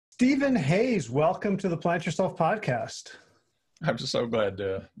Stephen Hayes, welcome to the Plant Yourself podcast. I'm just so glad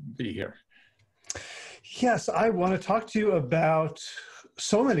to be here. Yes, I want to talk to you about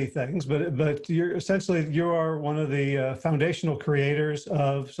so many things, but you are one of the foundational creators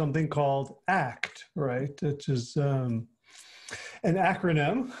of something called ACT, right? Which is an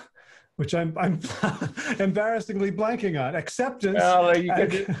acronym, which I'm embarrassingly blanking on. Acceptance. Well, you can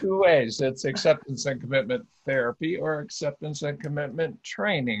do it two ways. It's acceptance and commitment therapy or acceptance and commitment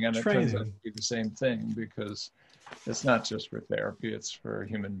training. And it turns out to be the same thing because it's not just for therapy, it's for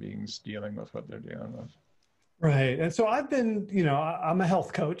human beings dealing with what they're dealing with. Right. And so I've been, I'm a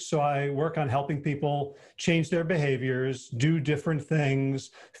health coach, so I work on helping people change their behaviors, do different things,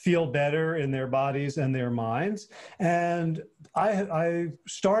 feel better in their bodies and their minds. And I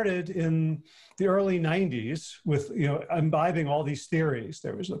started in the early 90s with, imbibing all these theories.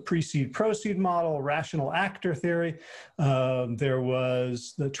 There was a precede proceed model, rational actor theory. There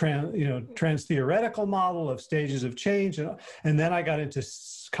was the trans theoretical model of stages of change. And then I got into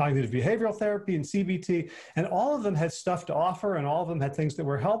cognitive behavioral therapy and CBT, and all of them had stuff to offer and all of them had things that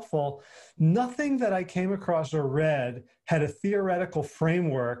were helpful. Nothing that I came across or read had a theoretical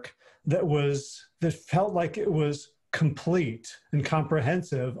framework that felt like it was complete and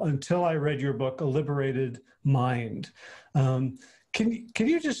comprehensive until I read your book, A Liberated Mind. Can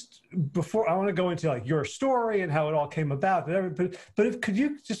you just, before I want to go into like your story and how it all came about, could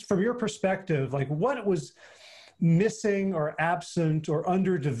you just, from your perspective, like what was missing or absent or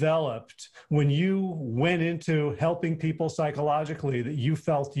underdeveloped when you went into helping people psychologically that you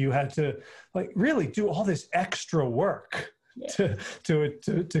felt you had to like really do all this extra work to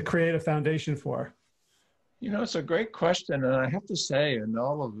create a foundation for? It's a great question. And I have to say, in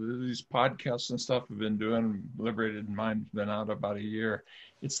all of these podcasts and stuff I've been doing, Liberated Mind's been out about a year.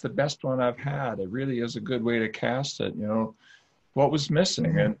 It's the best one I've had. It really is a good way to cast it. What was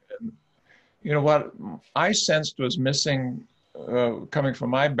missing? And what I sensed was missing, coming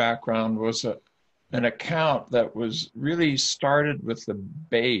from my background, was an account that was really started with the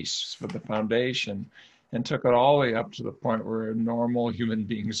base, with the foundation, and took it all the way up to the point where normal human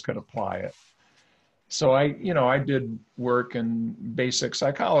beings could apply it. So I did work in basic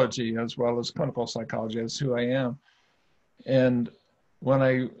psychology as well as clinical psychology. That's who I am. And when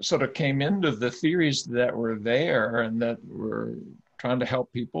I sort of came into the theories that were there and that were trying to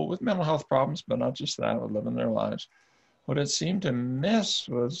help people with mental health problems, but not just that, with living their lives, what it seemed to miss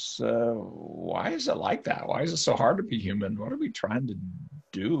was, why is it like that? Why is it so hard to be human? What are we trying to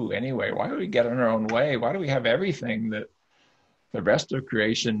do anyway? Why do we get in our own way? Why do we have everything that the rest of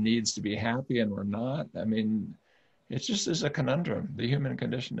creation needs to be happy and we're not? I mean, it just is a conundrum. The human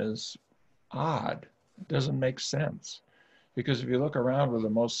condition is odd. It doesn't make sense. Because if you look around, we're the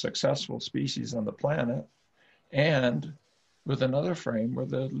most successful species on the planet, and with another frame, we're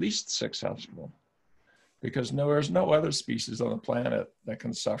the least successful, because there's no other species on the planet that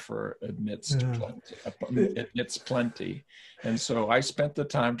can suffer amidst plenty. And so I spent the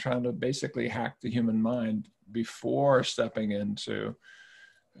time trying to basically hack the human mind before stepping into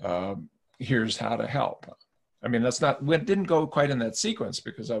here's how to help. I mean, it didn't go quite in that sequence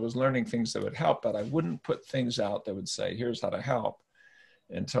because I was learning things that would help, but I wouldn't put things out that would say, here's how to help,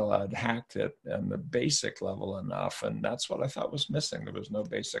 until I'd hacked it on the basic level enough. And that's what I thought was missing. There was no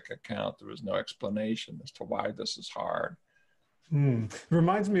basic account. There was no explanation as to why this is hard. It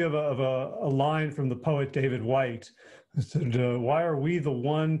reminds me of a line from the poet David White. It said, why are we the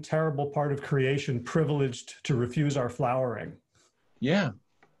one terrible part of creation privileged to refuse our flowering? Yeah.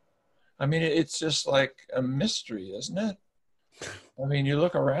 I mean, it's just like a mystery, isn't it? I mean, you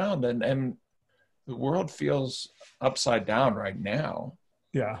look around and the world feels upside down right now.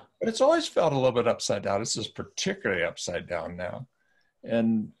 Yeah. But it's always felt a little bit upside down. It's just particularly upside down now.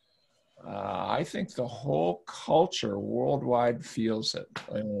 And I think the whole culture worldwide feels it.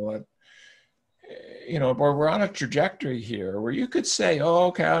 We're on a trajectory here where you could say, oh,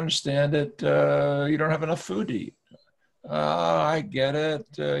 okay, I understand it. You don't have enough food to eat. I get it.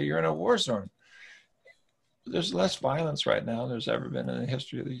 You're in a war zone. There's less violence right now than there's ever been in the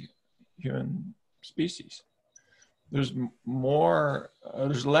history of the human species. There's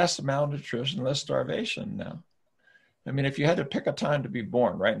less malnutrition, less starvation now. I mean, if you had to pick a time to be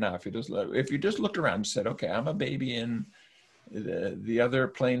born right now, if you just looked around and said, okay, I'm a baby in the other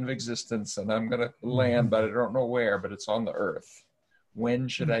plane of existence and I'm going to land, but I don't know where, but it's on the earth. When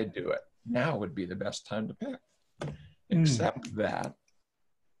should I do it? Now would be the best time to pick. Except that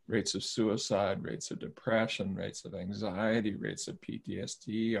rates of suicide, rates of depression, rates of anxiety, rates of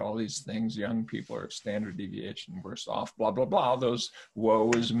PTSD, all these things, young people are standard deviation worse off, blah, blah, blah, those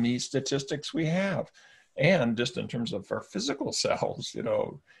woe is me statistics we have. And just in terms of our physical selves,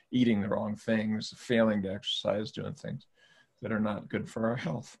 eating the wrong things, failing to exercise, doing things that are not good for our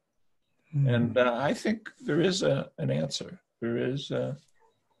health. And I think there is an answer. There is a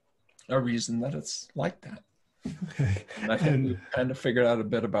reason that it's like that. Okay. And I think we've kind of figured out a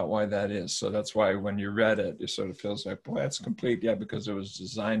bit about why that is. So that's why when you read it, it sort of feels like, boy, that's complete. Yeah, because it was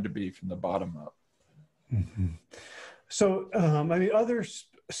designed to be from the bottom up. Mm-hmm. So, I mean, other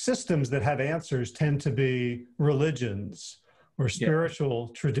systems that have answers tend to be religions or spiritual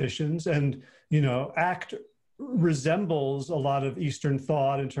traditions. And, ACT resembles a lot of Eastern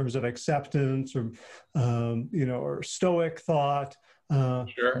thought in terms of acceptance or, or Stoic thought.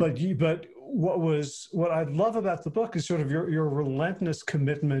 Sure. But what I love about the book is sort of your relentless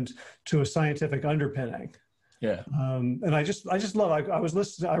commitment to a scientific underpinning. Yeah. And I just love, I was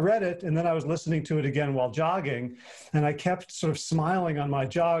listening, I read it, and then I was listening to it again while jogging, and I kept sort of smiling on my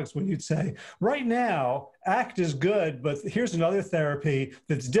jogs when you'd say, right now, ACT is good, but here's another therapy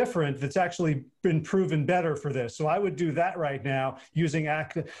that's different, that's actually been proven better for this. So I would do that right now using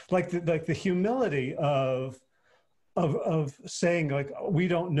ACT, like the humility of saying, like, we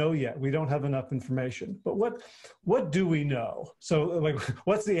don't know yet, we don't have enough information, but what do we know? So, like,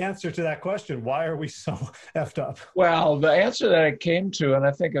 what's the answer to that question? Why are we so effed up? Well, the answer that I came to, and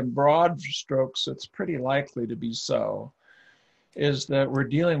I think in broad strokes it's pretty likely to be so, is that we're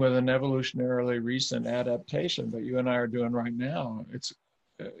dealing with an evolutionarily recent adaptation that you and I are doing right now. It's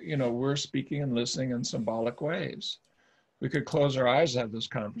we're speaking and listening in symbolic ways. We could close our eyes and have this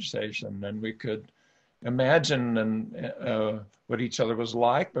conversation, and we could imagine what each other was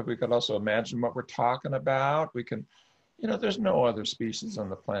like, but we could also imagine what we're talking about. We can, there's no other species on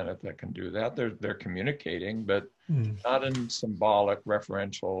the planet that can do that. They're communicating, but not in symbolic,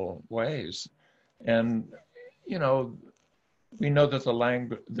 referential ways. And, we know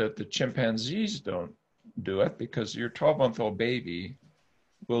that that the chimpanzees don't do it, because your 12-month-old baby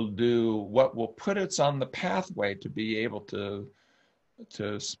will do what will put it on the pathway to be able to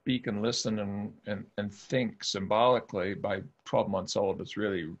speak and listen and think symbolically by 12 months old. It's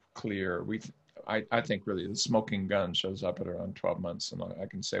really clear. I think really the smoking gun shows up at around 12 months, and I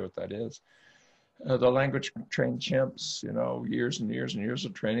can say what that is. The language trained chimps, years and years and years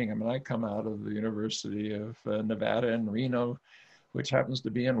of training. I mean, I come out of the University of Nevada in Reno, which happens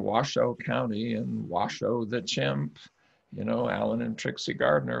to be in Washoe County, and Washoe the chimp, Alan and Trixie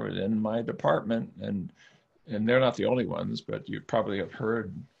Gardner was in my department, and they're not the only ones, but you probably have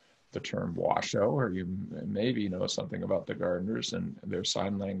heard the term Washoe, or you maybe know something about the Gardners and their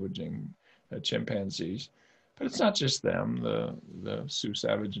sign languaging chimpanzees. But it's not just them, the Sue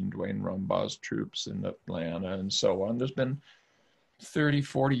Savage and Dwayne Rumbaugh's troops in Atlanta and so on. There's been 30,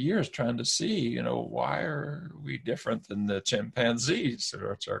 40 years trying to see, why are we different than the chimpanzees,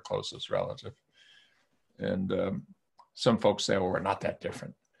 which are our closest relative? And some folks say, well, we're not that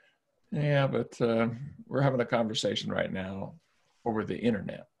different. Yeah, but we're having a conversation right now over the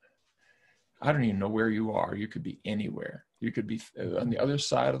internet. I don't even know where you are. You could be anywhere. You could be on the other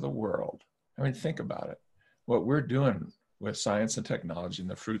side of the world. I mean, think about it. What we're doing with science and technology and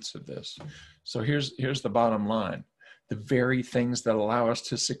the fruits of this. So here's the bottom line. The very things that allow us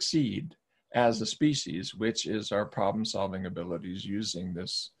to succeed as a species, which is our problem-solving abilities using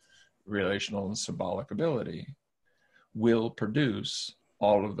this relational and symbolic ability, will produce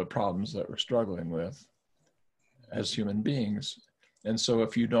all of the problems that we're struggling with as human beings. And so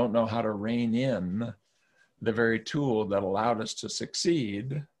if you don't know how to rein in the very tool that allowed us to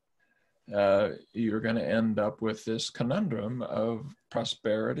succeed, you're going to end up with this conundrum of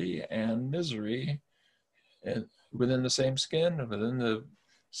prosperity and misery within the same skin, within the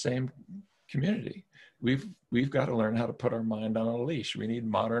same community. We've got to learn how to put our mind on a leash. We need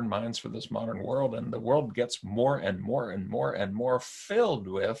modern minds for this modern world, and the world gets more and more and more and more filled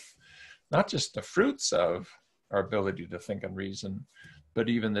with not just the fruits of our ability to think and reason, but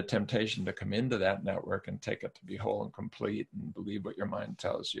even the temptation to come into that network and take it to be whole and complete and believe what your mind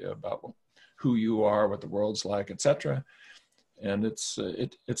tells you about who you are, what the world's like, etc. And it's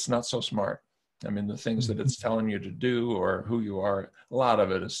not so smart. I mean, the things that it's telling you to do or who you are, a lot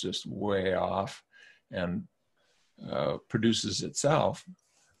of it is just way off and produces itself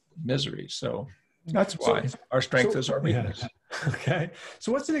misery. So that's why our strength is our weakness. Yeah. Okay.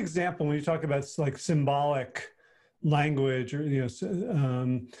 So what's an example when you talk about like symbolic language, or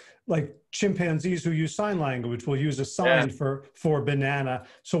like chimpanzees who use sign language will use a sign for banana.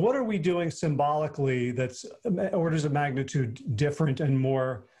 So what are we doing symbolically that's orders of magnitude different and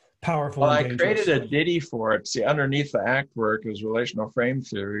more powerful? Well, and I dangerous? created a ditty for it. See, underneath the ACT work is relational frame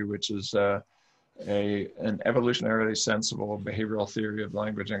theory, which is an evolutionarily sensible behavioral theory of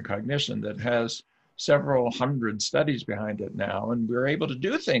language and cognition that has several hundred studies behind it now. And we're able to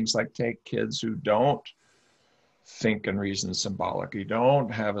do things like take kids who don't think and reason symbolically,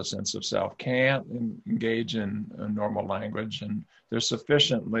 don't have a sense of self, can't engage in a normal language, and they're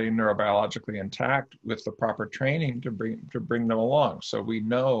sufficiently neurobiologically intact with the proper training to bring them along. So we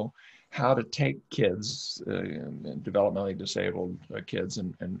know how to take kids, developmentally disabled kids,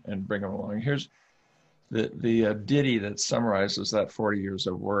 and bring them along. Here's the ditty that summarizes that 40 years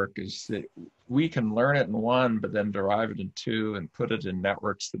of work is that we can learn it in one, but then derive it in two and put it in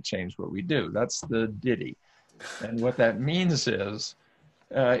networks that change what we do. That's the ditty. And what that means is,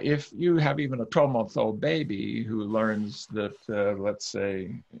 if you have even a 12-month-old baby who learns that, let's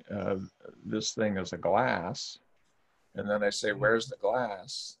say, this thing is a glass, and then I say, where's the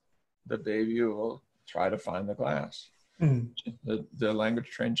glass? The baby will try to find the glass. Mm-hmm. The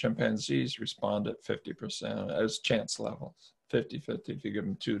language-trained chimpanzees respond at 50% as chance levels, 50-50. If you give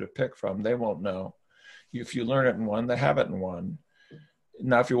them two to pick from, they won't know. If you learn it in one, they have it in one.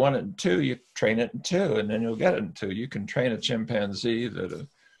 Now, if you want it in two, you train it in two, and then you'll get it in two. You can train a chimpanzee that,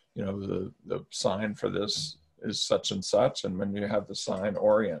 the sign for this is such and such, and when you have the sign,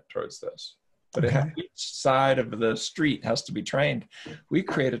 orient towards this. But each side of the street has to be trained. We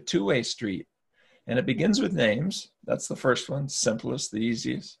create a two-way street, and it begins with names. That's the first one, simplest, the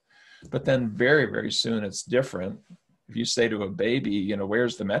easiest. But then very, very soon it's different. If you say to a baby,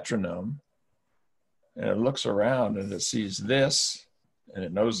 where's the metronome? And it looks around and it sees this, and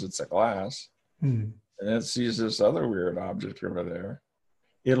it knows it's a glass, and it sees this other weird object over there,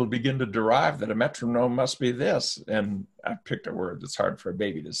 it'll begin to derive that a metronome must be this. And I picked a word that's hard for a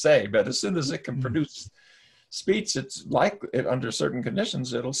baby to say, but as soon as it can produce speech, it's like, under certain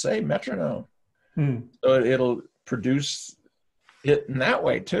conditions, it'll say metronome. So it'll produce it in that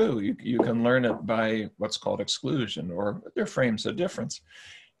way too. You can learn it by what's called exclusion, or their frames of difference.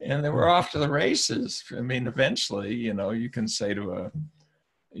 And then we're off to the races. I mean, eventually, you can say to a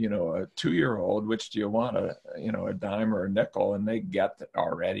 2-year-old, which do you want, a dime or a nickel? And they get that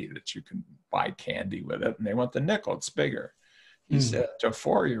already, that you can buy candy with it, and they want the nickel, it's bigger. He said to a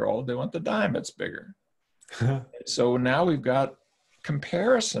 4-year-old, they want the dime, it's bigger. So now we've got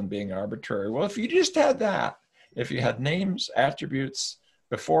comparison being arbitrary. Well, if you just had that, if you had names, attributes,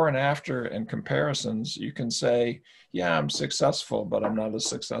 before and after, and comparisons, you can say, yeah, I'm successful, but I'm not as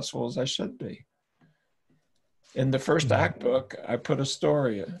successful as I should be. In the first ACT book, I put a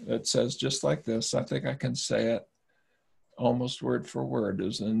story that says just like this. I think I can say it almost word for word. It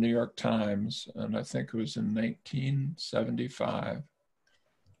was in the New York Times, and I think it was in 1975.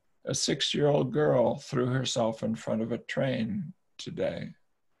 A 6-year-old girl threw herself in front of a train today.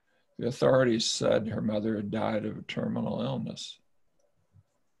 The authorities said her mother had died of a terminal illness.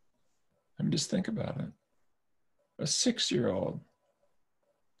 I mean, just think about it. A 6-year-old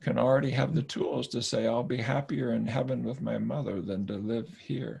can already have the tools to say, I'll be happier in heaven with my mother than to live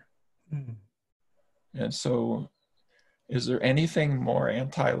here. And so, is there anything more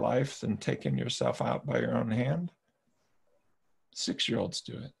anti-life than taking yourself out by your own hand? 6-year-olds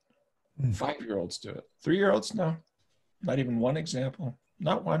do it. 5-year-olds do it. 3-year-olds, no. Not even one example.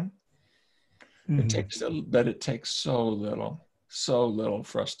 Not one. It takes so little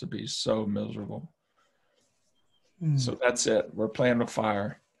for us to be so miserable. So that's it. We're playing with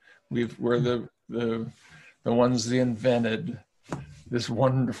fire. We're the ones that invented this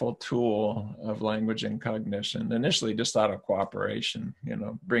wonderful tool of language and cognition, initially just out of cooperation,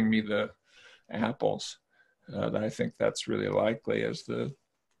 bring me the apples. That I think that's really likely, as the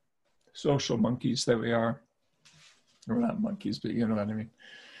social monkeys that we are. We're not monkeys, but you know what I mean.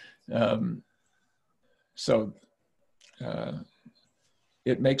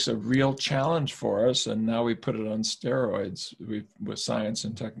 It makes a real challenge for us, and now we put it on steroids with science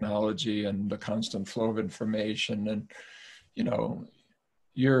and technology and the constant flow of information. And,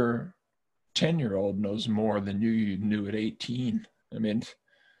 your 10-year-old knows more than you knew at 18. I mean,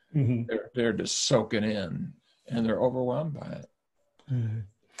 they're just soaking in, and they're overwhelmed by it.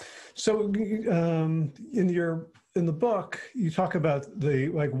 So in the book, you talk about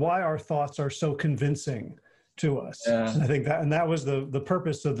why our thoughts are so convincing to us. And I think that was the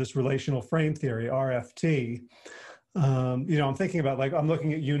purpose of this relational frame theory, RFT. I'm thinking about, I'm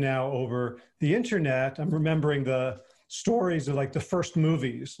looking at you now over the internet. I'm remembering the stories of the first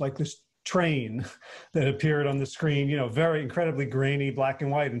movies, like this train that appeared on the screen, very incredibly grainy, black and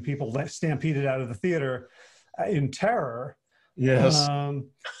white, and people stampeded out of the theater in terror. Yes.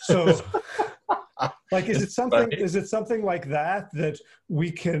 So is it something like that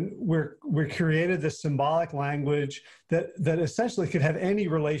we created this symbolic language that essentially could have any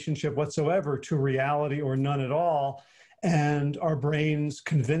relationship whatsoever to reality or none at all. and our brains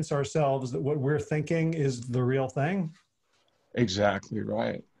convince ourselves that what we're thinking is the real thing? Exactly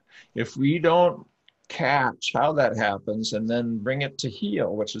right. If we don't catch how that happens and then bring it to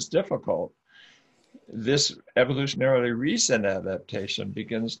heel, which is difficult, this evolutionarily recent adaptation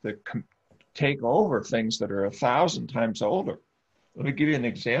begins to take over things that are 1,000 times older. Let me give you an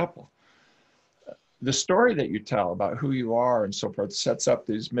example. The story that you tell about who you are and so forth sets up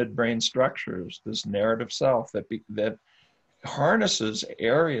these midbrain structures, this narrative self that harnesses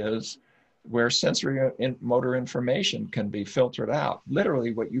areas where sensory and motor information can be filtered out.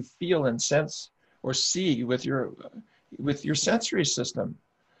 Literally, what you feel and sense or see with your sensory system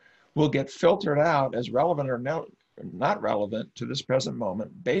will get filtered out as relevant or not relevant to this present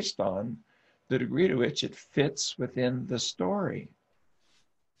moment based on the degree to which it fits within the story.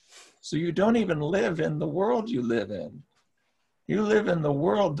 So you don't even live in the world you live in. You live in the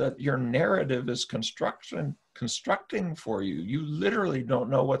world that your narrative is constructing for you. You literally don't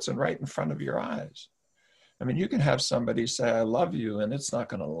know what's right in front of your eyes. I mean, you can have somebody say, I love you, and it's not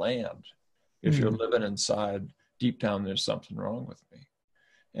going to land if you're living inside, deep down, there's something wrong with me.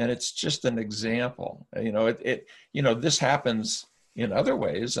 And it's just an example. This happens in other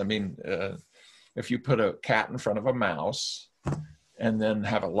ways. I mean, if you put a cat in front of a mouse and then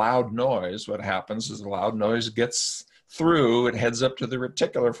have a loud noise, what happens is the loud noise gets through, it heads up to the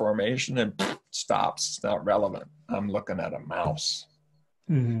reticular formation and stops. It's not relevant. I'm looking at a mouse.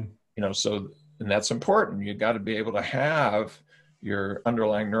 And that's important. You got to be able to have your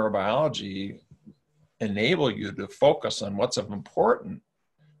underlying neurobiology enable you to focus on what's of important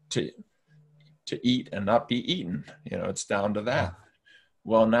to eat and not be eaten. It's down to that.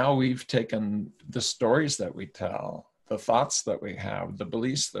 Well, now we've taken the stories that we tell, the thoughts that we have, the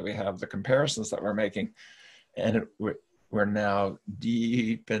beliefs that we have, the comparisons that we're making, and we're now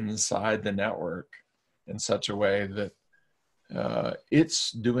deep inside the network in such a way that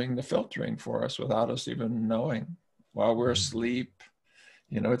it's doing the filtering for us without us even knowing. While we're asleep,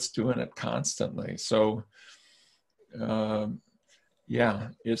 it's doing it constantly. So,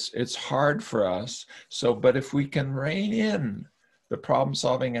 it's hard for us. But if we can rein in the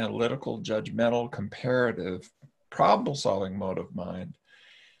problem-solving, analytical, judgmental, comparative, problem-solving mode of mind,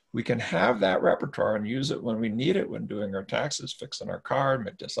 we can have that repertoire and use it when we need it, when doing our taxes, fixing our car,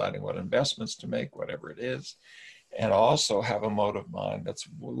 deciding what investments to make, whatever it is, and also have a mode of mind that's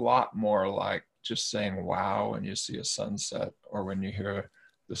a lot more like just saying wow when you see a sunset or when you hear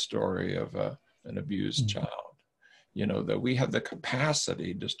the story of an abused child. That we have the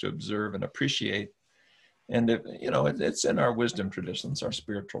capacity just to observe and appreciate. And it's in our wisdom traditions, our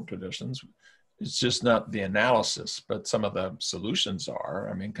spiritual traditions. It's just not the analysis, but some of the solutions are.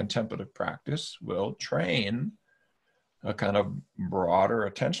 I mean, contemplative practice will train a kind of broader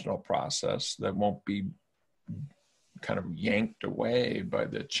attentional process that won't be kind of yanked away by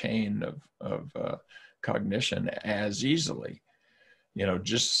the chain of cognition as easily.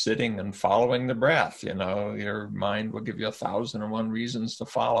 Just sitting and following the breath, your mind will give you 1,001 reasons to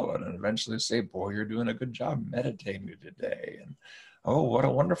follow it and eventually say, boy, you're doing a good job meditating today. And oh, what a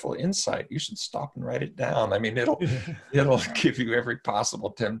wonderful insight. You should stop and write it down. I mean, it'll give you every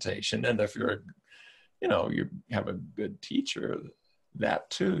possible temptation. And if you have a good teacher, that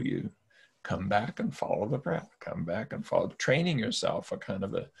too, you come back and follow the breath, come back and follow, training yourself a kind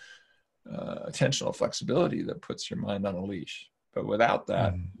of attentional flexibility that puts your mind on a leash. But without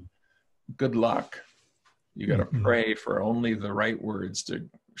that, good luck. You got to pray for only the right words to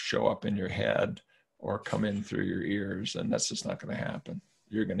show up in your head or come in through your ears, and that's just not going to happen.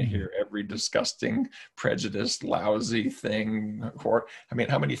 You're going to hear every disgusting, prejudiced, lousy thing. I mean,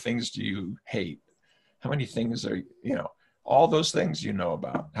 how many things do you hate? How many things are, all those things you know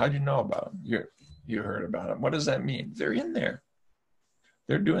about. How do you know about them? You heard about them. What does that mean? They're in there.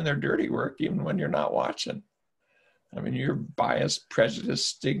 They're doing their dirty work even when you're not watching. I mean, you're biased, prejudiced,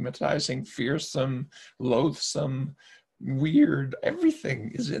 stigmatizing, fearsome, loathsome, weird.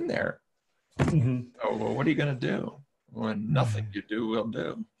 Everything is in there. Oh, well, what are you going to do when nothing you do will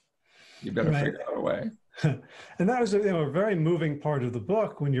do? You better figure out a way. And that was a very moving part of the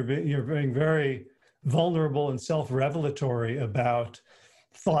book when you're being very vulnerable and self-revelatory about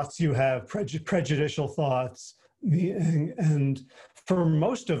thoughts you have, prejudicial thoughts. And for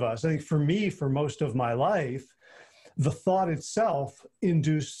most of us, I think for me, for most of my life, the thought itself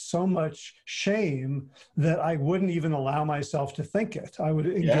induced so much shame that I wouldn't even allow myself to think it. I would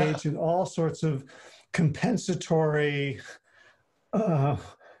engage in all sorts of compensatory,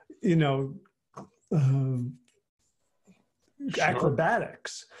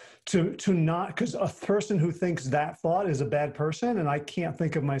 acrobatics to not, because a person who thinks that thought is a bad person, and I can't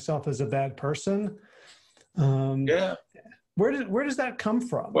think of myself as a bad person. where does that come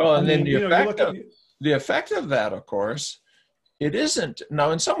from? Well, I and then mean, you look at, the effect of that, of course, it isn't.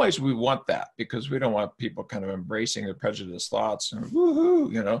 Now, in some ways, we want that because we don't want people kind of embracing the prejudiced thoughts and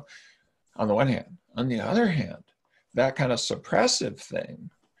woohoo, on the one hand. On the other hand, that kind of suppressive thing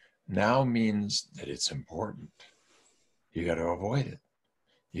now means that it's important. You got to avoid it.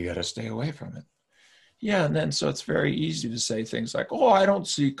 You got to stay away from it. Yeah, and then so it's very easy to say things like, oh, I don't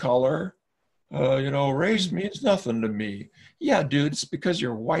see color. Race means nothing to me. Yeah, dude, it's because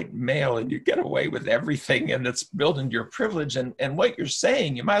you're white male and you get away with everything and it's built into your privilege. And what you're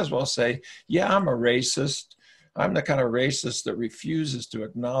saying, you might as well say, yeah, I'm a racist. I'm the kind of racist that refuses to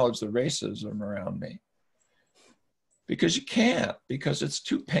acknowledge the racism around me. Because you can't, because it's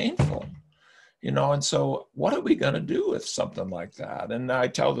too painful. And so what are we going to do with something like that? And I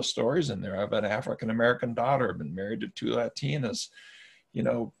tell the stories in there. I have an African-American daughter. I've been married to 2 Latinas,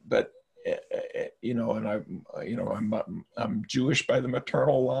 but I'm Jewish by the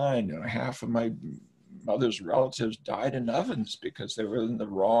maternal line. Half of my mother's relatives died in ovens because they were in the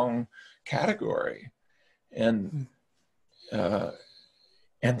wrong category. And that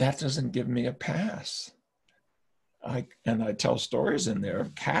doesn't give me a pass. I tell stories in there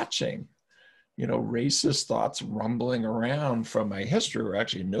of catching, racist thoughts rumbling around from my history, or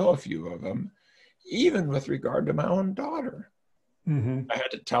actually know a few of them, even with regard to my own daughter. Mm-hmm. I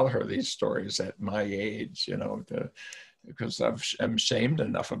had to tell her these stories at my age, because I'm shamed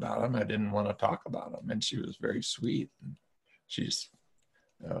enough about them. I didn't want to talk about them. And she was very sweet. She's,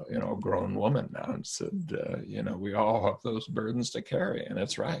 a grown woman now, and said, we all have those burdens to carry, and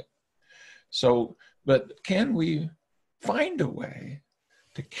that's right. So, but can we find a way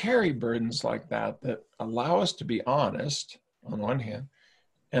to carry burdens like that allow us to be honest on one hand,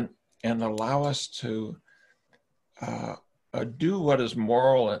 and allow us to do what is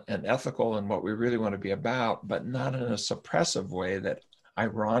moral and ethical and what we really want to be about, but not in a suppressive way that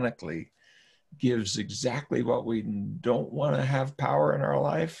ironically gives exactly what we don't want to have power in our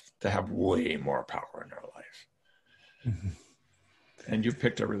life to have way more power in our life. Mm-hmm. And you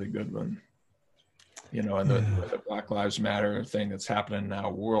picked a really good one. And the Black Lives Matter thing that's happening now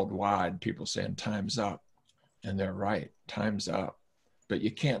worldwide, people saying time's up. And they're right, time's up. But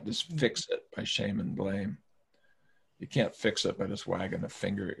you can't just fix it by shame and blame. You can't fix it by just wagging a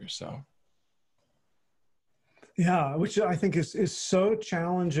finger at yourself. Yeah, which I think is so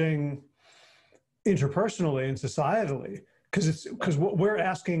challenging interpersonally and societally, because what we're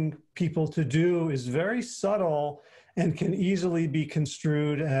asking people to do is very subtle and can easily be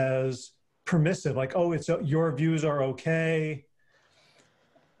construed as permissive, like, oh, your views are okay.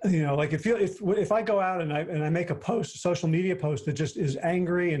 Like if I go out and I make a social media post that just is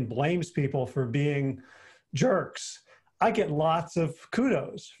angry and blames people for being jerks, I get lots of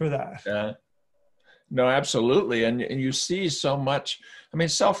kudos for that. Yeah. No, absolutely. And you see so much. I mean,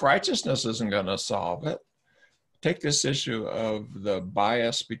 self-righteousness isn't going to solve it. Take this issue of the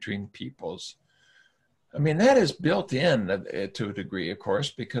bias between peoples. I mean, that is built in to a degree, of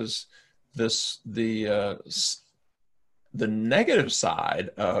course, because the negative side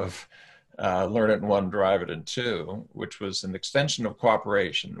of learn it in one, drive it in two, which was an extension of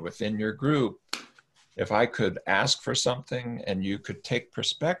cooperation within your group. If I could ask for something and you could take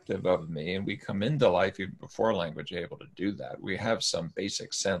perspective of me, and we come into life even before language able to do that, we have some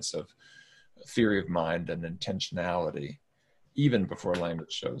basic sense of theory of mind and intentionality, even before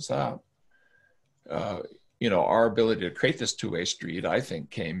language shows up. Our ability to create this two-way street, I think,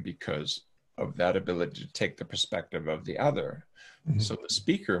 came because of that ability to take the perspective of the other. Mm-hmm. So the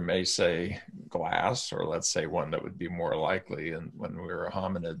speaker may say glass, or let's say one that would be more likely, and when we were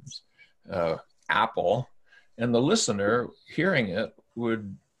hominids, apple, and the listener hearing it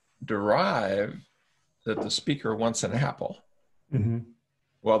would derive that the speaker wants an apple. Mm-hmm.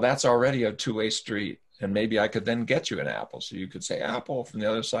 Well, that's already a two-way street. And maybe I could then get you an apple. So you could say apple from the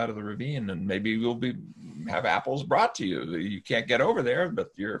other side of the ravine, and maybe we'll have apples brought to you. You can't get over there,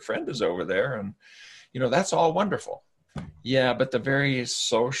 but your friend is over there. And, that's all wonderful. Yeah, but the very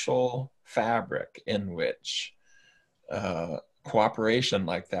social fabric in which cooperation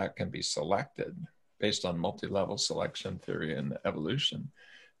like that can be selected based on multi-level selection theory and evolution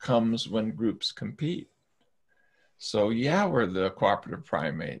comes when groups compete. So yeah, we're the cooperative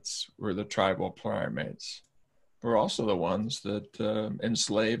primates. We're the tribal primates. We're also the ones that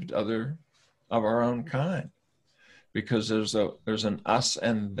enslaved other of our own kind, because there's an us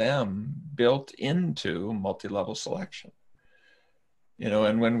and them built into multi-level selection.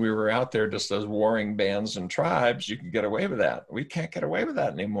 And when we were out there just as warring bands and tribes, you could get away with that. We can't get away with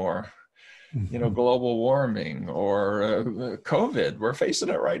that anymore. Mm-hmm. Global warming or COVID, we're facing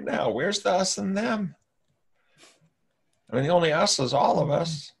it right now. Where's the us and them? I mean, the only us is all of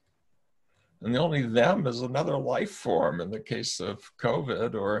us. And the only them is another life form in the case of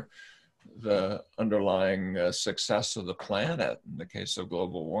COVID, or the underlying success of the planet in the case of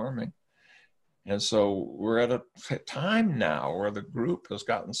global warming. And so we're at a time now where the group has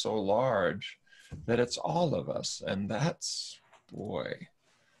gotten so large that it's all of us. And that's, boy,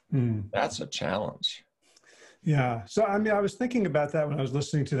 that's a challenge. Yeah. So, I mean, I was thinking about that when I was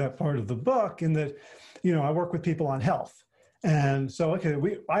listening to that part of the book, in that, you know, I work with people on health. And so, okay,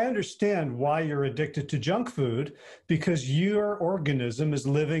 I understand why you're addicted to junk food, because your organism is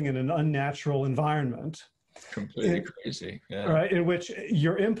living in an unnatural environment. Completely crazy. Yeah. Right. In which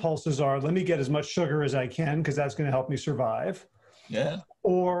your impulses are, let me get as much sugar as I can because that's going to help me survive. Yeah.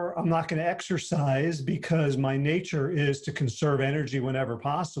 Or I'm not going to exercise because my nature is to conserve energy whenever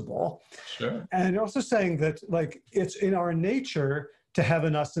possible. Sure. And also saying that, like, it's in our nature to have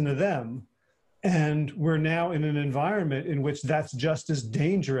an us and a them. And we're now in an environment in which that's just as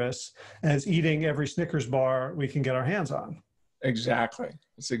dangerous as eating every Snickers bar we can get our hands on. Exactly.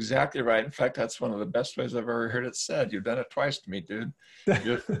 It's exactly right. In fact, that's one of the best ways I've ever heard it said. You've done it twice to me, dude.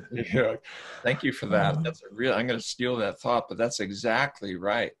 Thank you for that. That's a real, I'm going to steal that thought, but that's exactly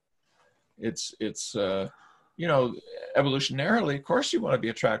right. It's you know, evolutionarily, of course, you want to be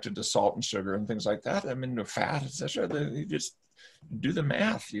attracted to salt and sugar and things like that. I mean, to fat, etc. You just do the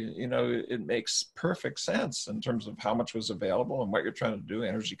math. You know, it makes perfect sense in terms of how much was available and what you're trying to do,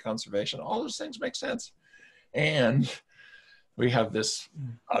 energy conservation. All those things make sense. And we have this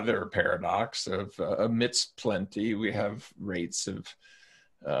other paradox of amidst plenty, we have rates of,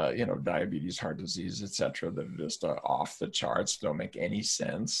 you know, diabetes, heart disease, etc., that are just off the charts, don't make any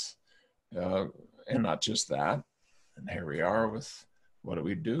sense. And not just that. And here we are with, what do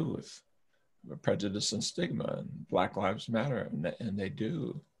we do with prejudice and stigma, and Black Lives Matter, and they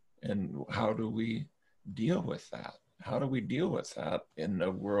do. And how do we deal with that? How do we deal with that in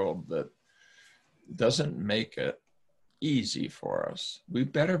a world that doesn't make it easy for us? We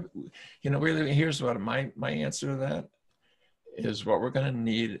better, you know, really, here's what my answer to that is: what we're going to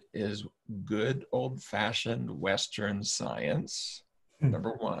need is good old-fashioned Western science,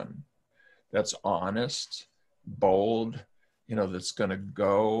 number one, that's honest, bold, you know, that's going to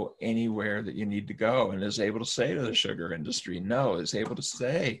go anywhere that you need to go, and is able to say to the sugar industry, no, is able to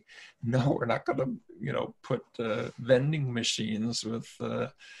say, no, we're not going to, you know, put vending machines with,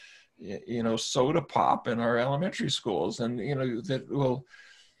 you know, soda pop in our elementary schools, and, you know, that will,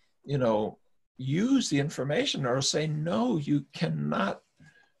 you know, use the information, or say, no, you cannot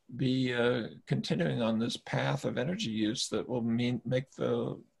be continuing on this path of energy use that will make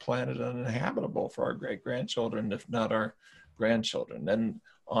the planet uninhabitable for our great-grandchildren, if not our grandchildren. And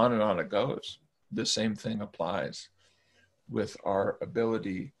on it goes. The same thing applies with our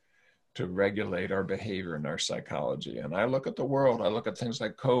ability to regulate our behavior and our psychology. And I look at the world, I look at things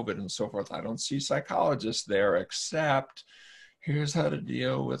like COVID and so forth. I don't see psychologists there, except here's how to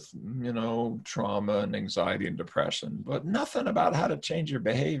deal with, you know, trauma and anxiety and depression, but nothing about how to change your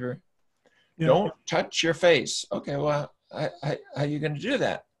behavior. Yeah. Don't touch your face. Okay, well, how are you going to do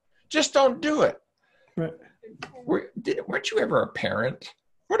that? Just don't do it. Right. Weren't you ever a parent?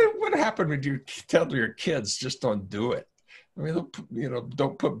 What happened when you tell your kids, just don't do it? I mean, you know,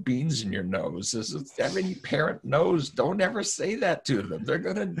 don't put beans in your nose. Every parent knows, don't ever say that to them. They're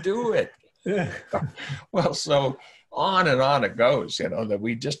going to do it. Yeah. Well, so on it goes, you know, that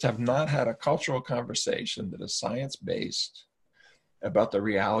we just have not had a cultural conversation that is science-based about the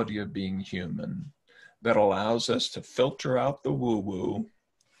reality of being human, that allows us to filter out the woo-woo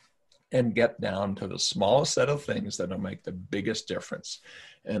and get down to the smallest set of things that will make the biggest difference.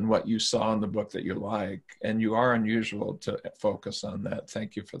 And what you saw in the book that you like, and you are unusual to focus on that,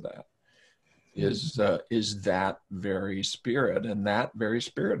 thank you for that, is that very spirit. And that very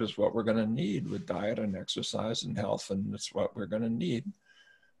spirit is what we're going to need with diet and exercise and health. And it's what we're going to need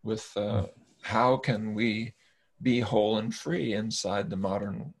with how can we be whole and free inside the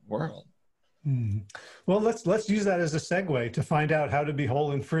modern world. Well, let's use that as a segue to find out how to be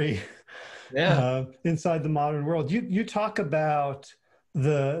whole and free. Yeah. Inside the modern world. You talk about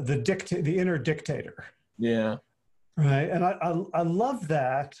the inner dictator. Yeah. Right. And I love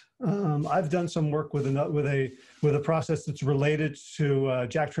that. I've done some work with a process that's related to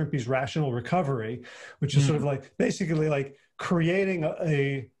Jack Trimpey's rational recovery, which is sort of like basically like creating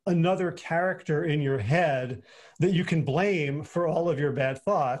another character in your head that you can blame for all of your bad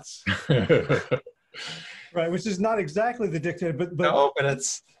thoughts. Right. Which is not exactly the dictator, but no, but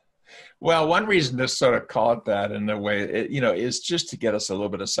it's, well, one reason to sort of call it that in a way, you know, is just to get us a little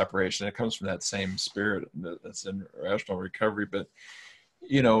bit of separation. It comes from that same spirit that's in rational recovery. But,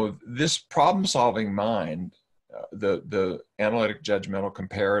 you know, this problem-solving mind the analytic, judgmental,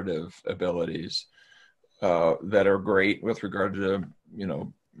 comparative abilities that are great with regard to,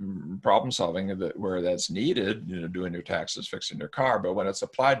 problem solving where that's needed, doing your taxes, fixing your car. But when it's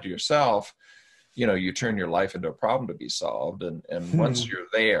applied to yourself, you turn your life into a problem to be solved. And once you're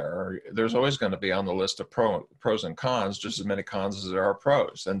there, there's always going to be on the list of pros and cons, just as many cons as there are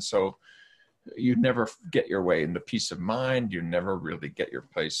pros. And so you never get your way into peace of mind. You never really get your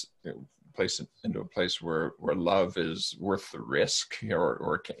place into a place where love is worth the risk,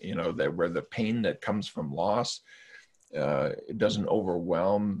 or that where the pain that comes from loss it doesn't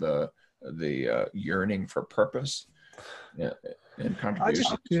overwhelm the yearning for purpose and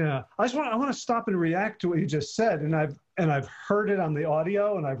contribution. I want to stop and react to what you just said, and I've heard it on the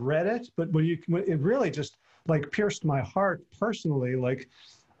audio and I've read it, but when it really just like pierced my heart personally, like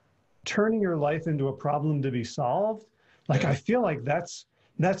turning your life into a problem to be solved. Like, I feel like that's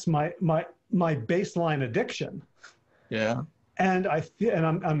my baseline addiction. Yeah. And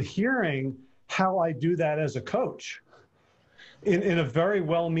I'm hearing how I do that as a coach in a very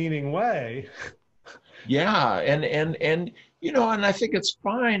well-meaning way. Yeah. And I think it's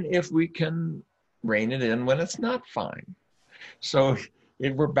fine if we can rein it in when it's not fine. So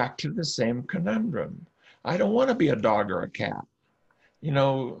we're back to the same conundrum. I don't want to be a dog or a cat.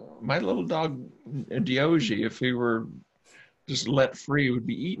 My little dog, Diogi, if he were just let free, would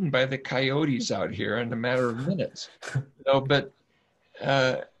be eaten by the coyotes out here in a matter of minutes. But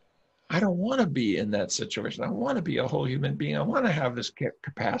I don't want to be in that situation. I want to be a whole human being. I want to have this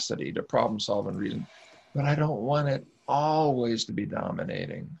capacity to problem solve and reason, but I don't want it always to be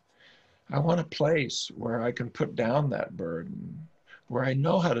dominating. I want a place where I can put down that burden, where I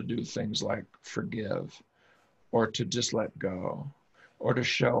know how to do things like forgive, or to just let go, or to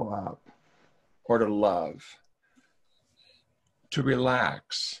show up, or to love, to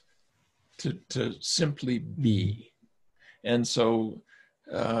relax, to simply be. And so,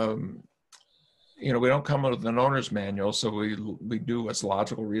 we don't come up with an owner's manual, so we do what's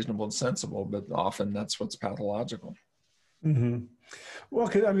logical, reasonable, and sensible, but often that's what's pathological. Mm-hmm. Well,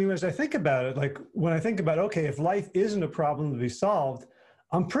 as I think about it, like when I think about, okay, if life isn't a problem to be solved,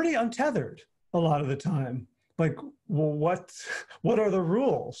 I'm pretty untethered a lot of the time. Like, well, what are the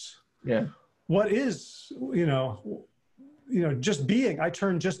rules? Yeah. What is, just being? I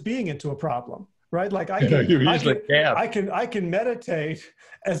turn just being into a problem, right? Like I can meditate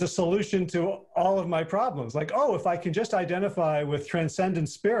as a solution to all of my problems. Like, oh, if I can just identify with transcendent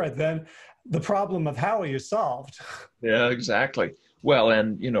spirit, then the problem of Howie is solved. Yeah, exactly. Well,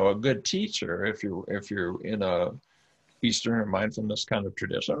 and a good teacher, if you're in a Eastern or mindfulness kind of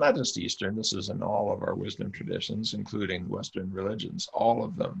tradition, not just Eastern, this is in all of our wisdom traditions, including Western religions, all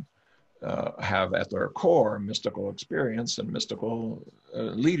of them have at their core mystical experience and mystical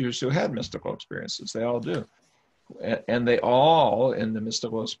leaders who had mystical experiences. They all do. And they all, in the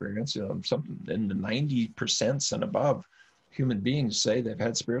mystical experience, something in the 90% and above human beings say they've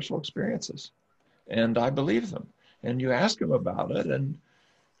had spiritual experiences. And I believe them. And you ask them about it, and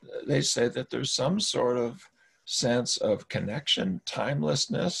they say that there's some sort of sense of connection,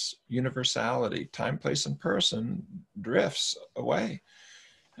 timelessness, universality. Time, place, and person drifts away.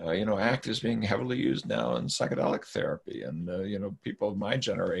 ACT is being heavily used now in psychedelic therapy. And, people of my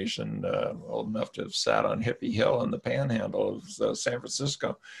generation, old enough to have sat on Hippie Hill in the panhandle of San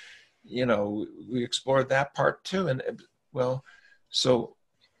Francisco, we explored that part too. And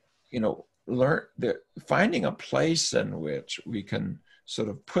finding a place in which we can sort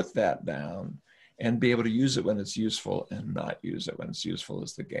of put that down and be able to use it when it's useful and not use it when it's useful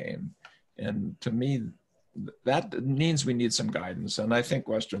is the game. And to me, that means we need some guidance. And I think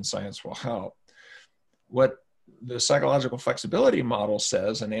Western science will help. What the psychological flexibility model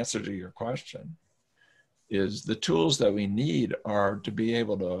says, in answer to your question, is the tools that we need are to be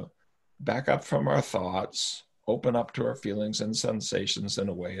able to back up from our thoughts, open up to our feelings and sensations in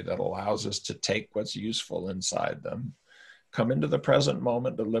a way that allows us to take what's useful inside them, come into the present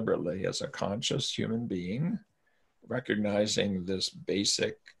moment deliberately as a conscious human being, recognizing this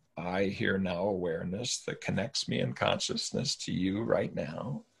basic I here now awareness that connects me in consciousness to you right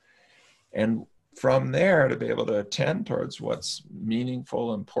now. And from there, to be able to attend towards what's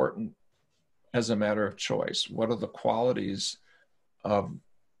meaningful, important as a matter of choice. What are the qualities of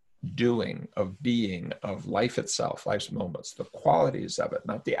doing, of being, of life itself, life's moments, the qualities of it,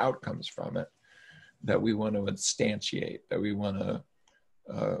 not the outcomes from it, that we want to instantiate, that we want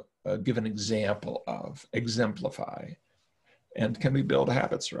to give an example of, exemplify. And can we build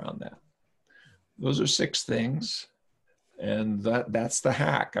habits around that? Those are 6 things. And that's the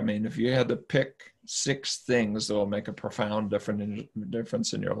hack. I mean, if you had to pick 6 things that will make a profound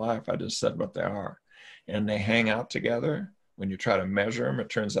difference in your life, I just said what they are. and they hang out together. When you try to measure them, it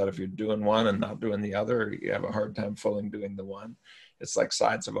turns out if you're doing one and not doing the other, you have a hard time fully doing the one. It's like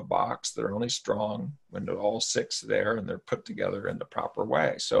sides of a box. They're only strong when they're all six there and they're put together in the proper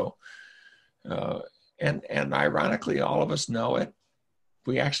way. So, and ironically, all of us know it.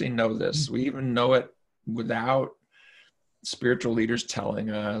 We actually know this. We even know it without spiritual leaders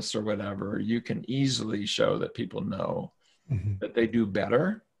telling us or whatever. You can easily show that people know that they do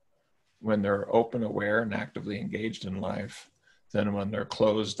better when they're open, aware, and actively engaged in life than when they're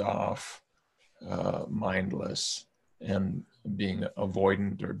closed off, mindless, and being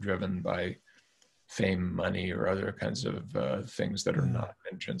avoidant or driven by fame, money, or other kinds of things that are not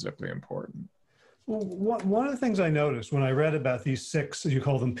intrinsically important. Well, one of the things I noticed when I read about these six, as you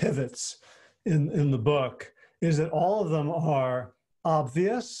call them, pivots in the book, is that all of them are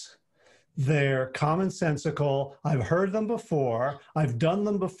obvious. They're commonsensical. I've heard them before. I've done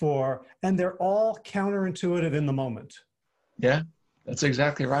them before, and they're all counterintuitive in the moment. Yeah, that's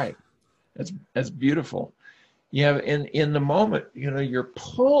exactly right. That's beautiful. Yeah, in the moment, you're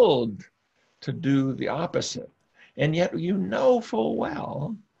pulled to do the opposite, and yet you know full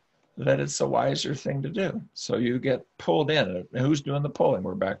well that it's a wiser thing to do. So you get pulled in. And who's doing the pulling?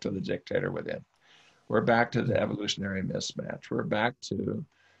 We're back to the dictator within. We're back to the evolutionary mismatch. We're back to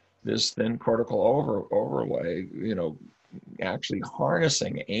this thin cortical overlay, actually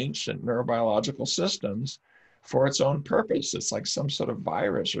harnessing ancient neurobiological systems for its own purpose. It's like some sort of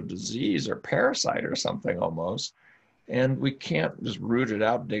virus or disease or parasite or something almost. And we can't just root it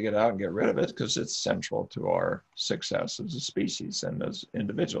out, dig it out, and get rid of it because it's central to our success as a species and as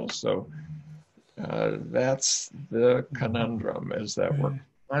individuals. So that's the conundrum, is that we're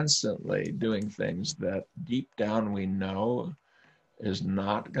constantly doing things that deep down we know is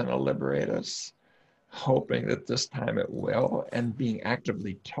not going to liberate us, hoping that this time it will, and being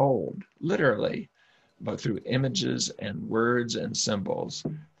actively told, literally, but through images and words and symbols,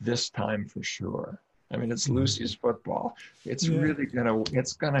 this time for sure. I mean, it's Lucy's football. It's really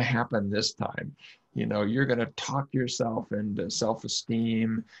it's gonna happen this time. You're gonna talk yourself into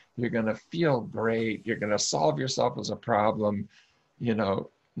self-esteem. You're gonna feel great. You're gonna solve yourself as a problem. Now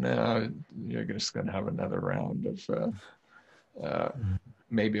you're just gonna have another round of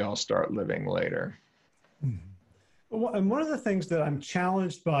maybe I'll start living later. Well, and one of the things that I'm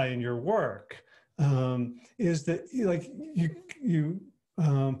challenged by in your work is that you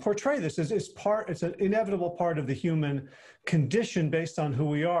portray this as it's an inevitable part of the human condition based on who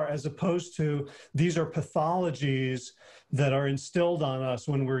we are, as opposed to these are pathologies that are instilled on us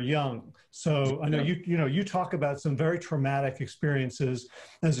when we're young. So I know you talk about some very traumatic experiences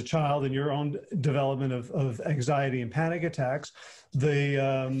as a child and your own development of anxiety and panic attacks.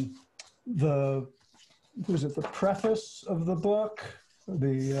 The preface of the book, I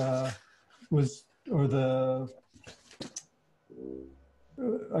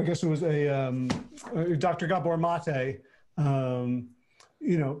guess it was Dr. Gabor Mate,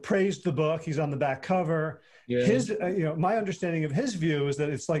 praised the book. He's on the back cover. Yeah. His, my understanding of his view is that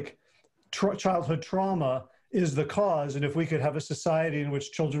it's like childhood trauma is the cause. And if we could have a society in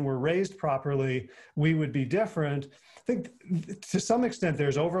which children were raised properly, we would be different. I think to some extent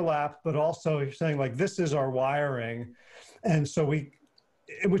there's overlap, but also you're saying like, this is our wiring. And so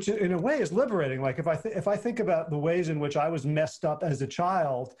which in a way is liberating. Like if I think about the ways in which I was messed up as a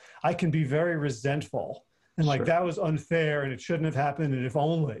child, I can be very resentful and like, that was unfair and it shouldn't have happened. And if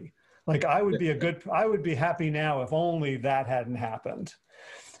only, like I would be happy now if only that hadn't happened.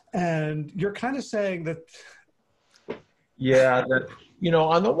 And you're kind of saying that. Yeah, that,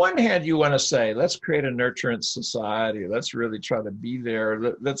 on the one hand, you want to say, let's create a nurturant society. Let's really try to be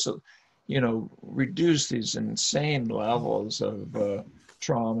there. Let's, reduce these insane levels of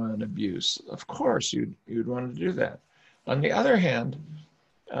trauma and abuse. Of course, you'd want to do that. On the other hand,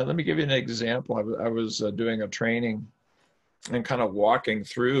 let me give you an example. I was doing a training and kind of walking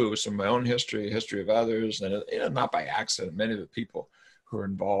through some of my own history of others, and not by accident. Many of the people who are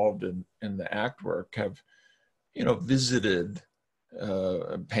involved in the ACT work have, visited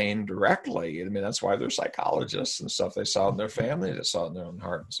pain directly. I mean, that's why they're psychologists and stuff. They saw it in their family, they saw it in their own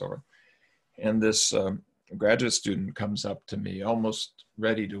heart and so on. And this graduate student comes up to me almost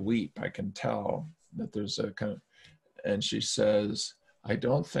ready to weep. I can tell that there's a kind of, and she says, I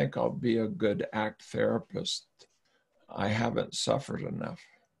don't think I'll be a good ACT therapist. I haven't suffered enough.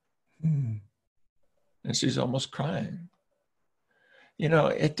 And she's almost crying.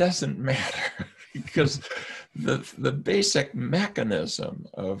 It doesn't matter because the basic mechanism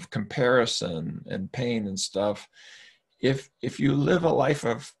of comparison and pain and stuff, if you live a life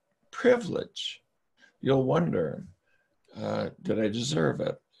of privilege, you'll wonder, did I deserve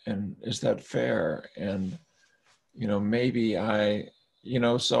it? And is that fair? And, maybe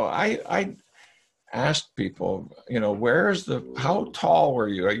so I asked people, how tall were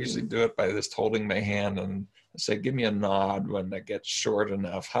you? I usually do it by just holding my hand and say, give me a nod when that gets short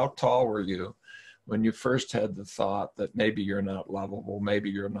enough. How tall were you when you first had the thought that maybe you're not lovable, maybe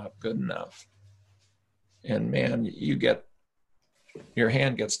you're not good enough? And man, your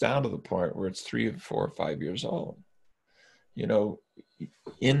hand gets down to the point where it's 3, 4, 5 years old.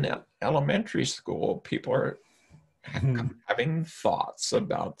 In elementary school, people are having thoughts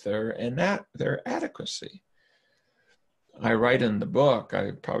about their adequacy. I write in the book,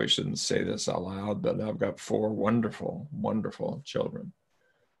 I probably shouldn't say this out loud, but I've got 4 wonderful, wonderful children.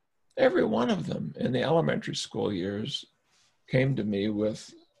 Every one of them in the elementary school years came to me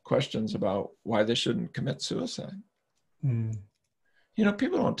with questions about why they shouldn't commit suicide.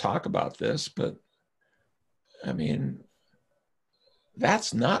 People don't talk about this, but I mean,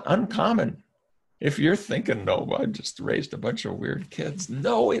 that's not uncommon. If you're thinking, no, I just raised a bunch of weird kids.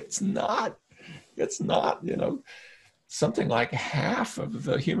 No, it's not. It's not, something like half of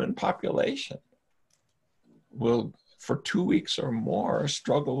the human population will, for 2 weeks or more,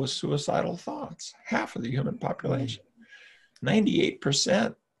 struggle with suicidal thoughts. Half of the human population.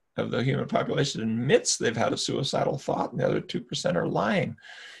 98% of the human population admits they've had a suicidal thought, and the other 2% are lying.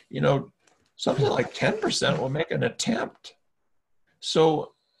 Something like 10% will make an attempt.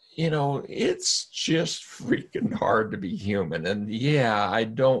 So, it's just freaking hard to be human. And yeah, I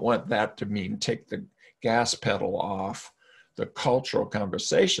don't want that to mean take the gas pedal off the cultural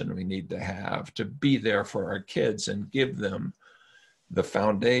conversation we need to have to be there for our kids and give them the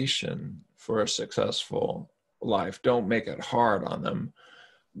foundation for a successful life. Don't make it hard on them.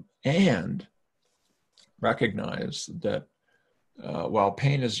 And recognize that while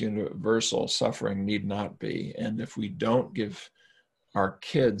pain is universal, suffering need not be. And if we don't give our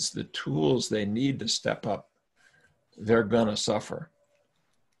kids the tools they need to step up, they're going to suffer.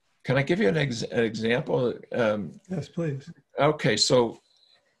 Can I give you an example? Yes, please. Okay, so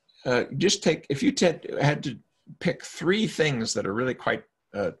just if you had to pick 3 things that are really quite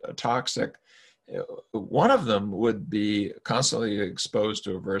toxic, one of them would be constantly exposed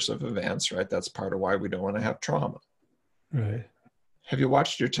to aversive events, right? That's part of why we don't want to have trauma. Right. Have you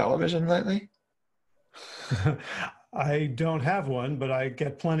watched your television lately? I don't have one, but I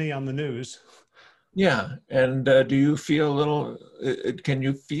get plenty on the news. Yeah. And do you feel can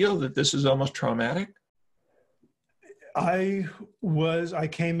you feel that this is almost traumatic? I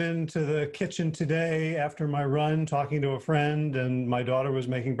came into the kitchen today after my run talking to a friend, and my daughter was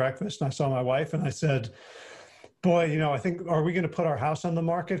making breakfast, and I saw my wife and I said, boy, I think, are we going to put our house on the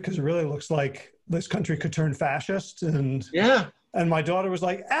market? Because it really looks like this country could turn fascist. And yeah. And my daughter was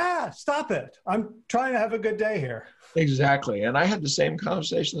like, stop it. I'm trying to have a good day here. Exactly. And I had the same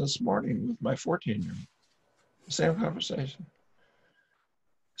conversation this morning with my 14-year-old. Same conversation.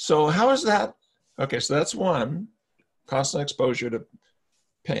 So how is that? Okay, so that's one, constant exposure to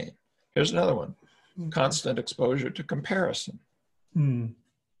pain. Here's another one, constant exposure to comparison.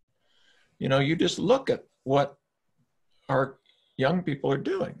 You just look at what our young people are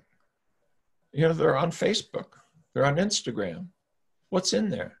doing. They're on Facebook, they're on Instagram. What's in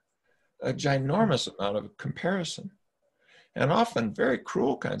there? A ginormous amount of comparison. And often very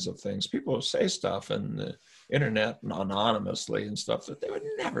cruel kinds of things. People will say stuff in the internet anonymously and stuff that they would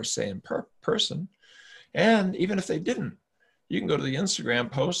never say in person. And even if they didn't, you can go to the Instagram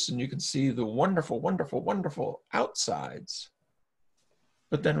posts and you can see the wonderful, wonderful, wonderful outsides.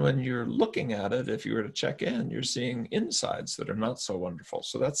 But then when you're looking at it, if you were to check in, you're seeing insides that are not so wonderful.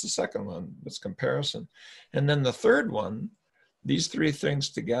 So that's the second one, that's comparison. And then the third one, these 3 things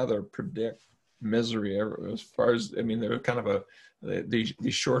together predict misery. As far as, they're kind of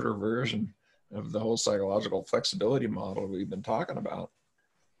the shorter version of the whole psychological flexibility model we've been talking about,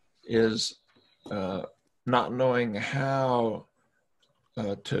 is not knowing how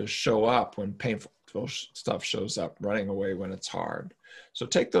to show up when painful stuff shows up, running away when it's hard. So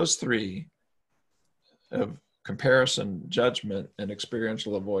take those 3 of comparison, judgment, and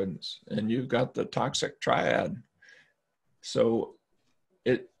experiential avoidance, and you've got the toxic triad. So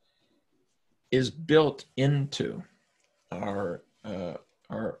it is built into our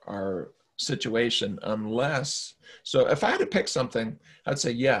situation, unless, so if I had to pick something, I'd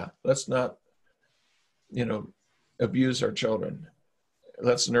say, let's not, abuse our children.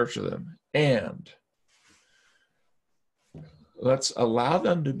 Let's nurture them. And let's allow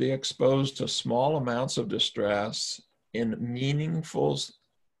them to be exposed to small amounts of distress in a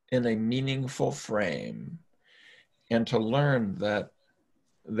meaningful frame, and to learn that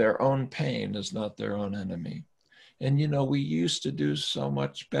their own pain is not their own enemy. And, you know, we used to do so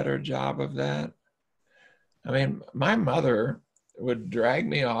much better job of that. I mean, my mother would drag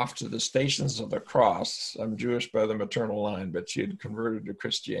me off to the Stations of the Cross. I'm Jewish by the maternal line, but she had converted to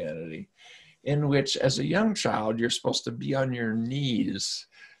Christianity, in which as a young child, you're supposed to be on your knees,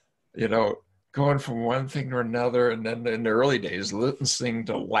 you know, going from one thing to another. And then in the early days, listening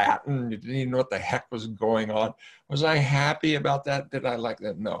to Latin, you didn't even know what the heck was going on. Was I happy about that? Did I like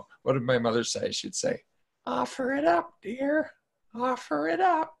that? No. What did my mother say? She'd say, offer it up, dear. Offer it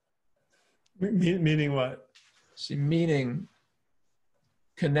up. Meaning what? See, meaning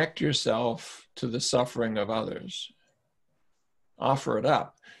connect yourself to the suffering of others. Offer it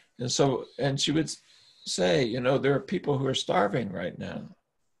up. And so, and she would say, you know, there are people who are starving right now.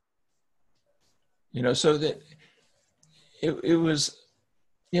 You know, so that it was,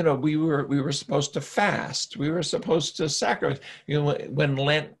 you know, we were supposed to fast. We were supposed to sacrifice. You know, when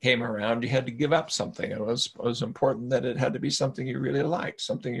Lent came around, you had to give up something. It was important that it had to be something you really liked,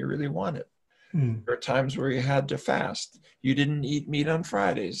 something you really wanted. There are times where you had to fast. You didn't eat meat on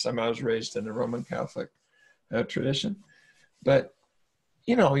Fridays. I was raised in a Roman Catholic tradition, but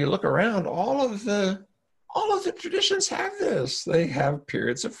you know, you look around, all of the traditions have this. They have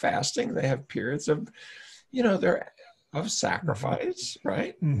periods of fasting. They have periods of, you know, they're of sacrifice,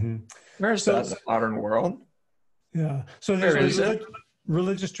 right? Mm-hmm. Where's that in the modern world? Yeah. So there's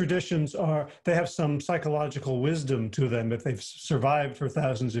religious traditions they have some psychological wisdom to them if they've survived for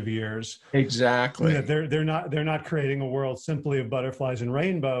thousands of years. Exactly. You know, they're not creating a world simply of butterflies and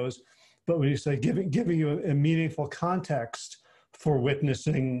rainbows, but when you say giving you a meaningful context for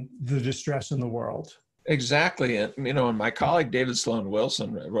witnessing the distress in the world. Exactly. And, you know, and my colleague, David Sloan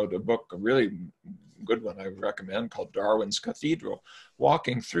Wilson, wrote a book, a really good one I recommend, called Darwin's Cathedral,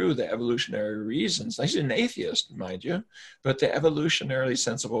 walking through the evolutionary reasons. He's an atheist, mind you, but the evolutionarily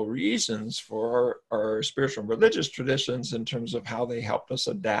sensible reasons for our spiritual and religious traditions in terms of how they helped us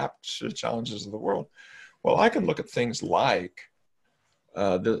adapt to the challenges of the world. Well, I can look at things like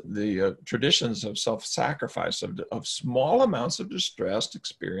the traditions of self-sacrifice, of small amounts of distress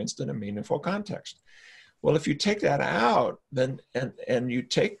experienced in a meaningful context. Well, if you take that out, then and you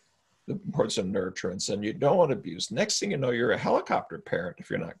take the importance of nurturance and you don't abuse, next thing you know, you're a helicopter parent if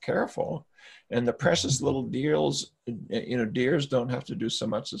you're not careful. And the precious little deers, you know, deers don't have to do so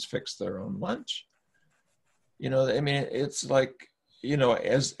much as fix their own lunch. You know, I mean, it's like, you know,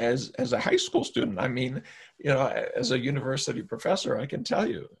 as a high school student, I mean, you know, as a university professor, I can tell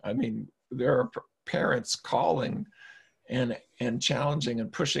you, I mean, there are parents calling and challenging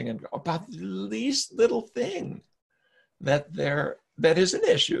and pushing and about the least little thing that is an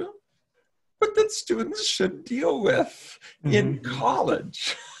issue, but that students should deal with in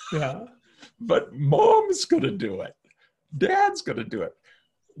college. Yeah. But mom's going to do it. Dad's going to do it.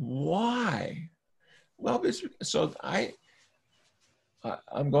 Why? Well, so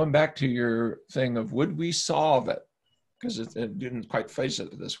I'm going back to your thing of, would we solve it? Because it didn't quite face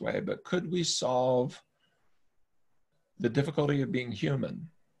it this way, but could we solve the difficulty of being human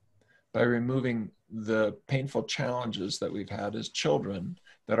by removing the painful challenges that we've had as children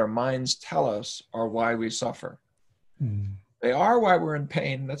that our minds tell us are why we suffer? They are why we're in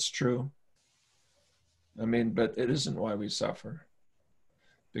pain, that's true. I mean, but it isn't why we suffer.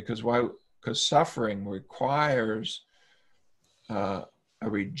 Because suffering requires a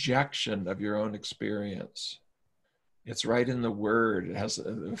rejection of your own experience. It's right in the word. It has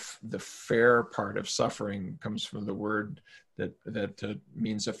the fair part of suffering comes from the word that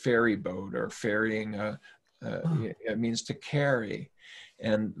means a ferry boat or ferrying. It means to carry,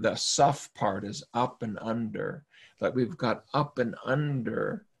 and the suff part is up and under. Like we've got up and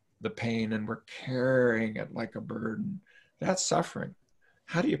under the pain, and we're carrying it like a burden. That's suffering.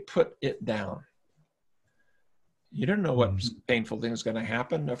 How do you put it down? You don't know what painful thing is going to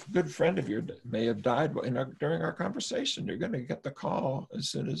happen. A good friend of yours may have died during our conversation. You're going to get the call as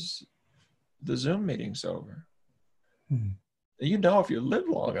soon as the Zoom meeting's over. You know, if you live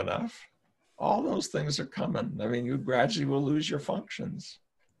long enough, all those things are coming. I mean, you gradually will lose your functions.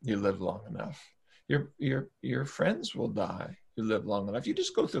 You live long enough. Your friends will die. You live long enough. You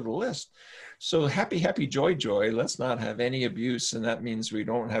just go through the list. So happy, happy, joy, joy. Let's not have any abuse, and that means we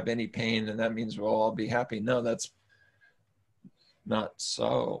don't have any pain, and that means we'll all be happy. No, that's not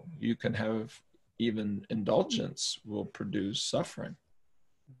so. You can have even indulgence will produce suffering.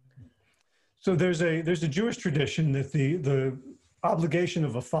 So there's a Jewish tradition that the obligation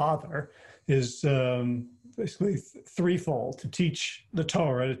of a father is basically threefold: to teach the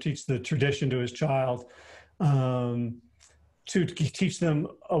Torah, to teach the tradition to his child, to teach them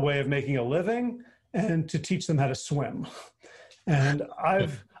a way of making a living, and to teach them how to swim. And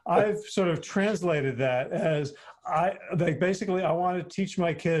I've sort of translated that as basically I want to teach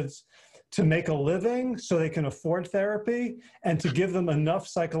my kids to make a living so they can afford therapy, and to give them enough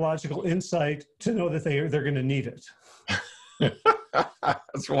psychological insight to know that they're going to need it.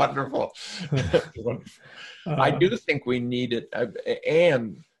 That's wonderful. I do think we need it.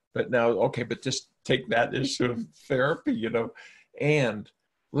 But just take that issue of therapy, and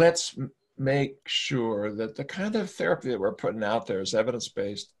let's make sure that the kind of therapy that we're putting out there is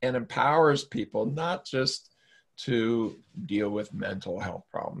evidence-based and empowers people, not just to deal with mental health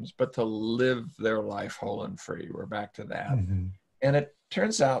problems, but to live their life whole and free. We're back to that. Mm-hmm. And it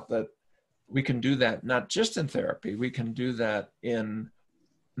turns out that we can do that not just in therapy, we can do that in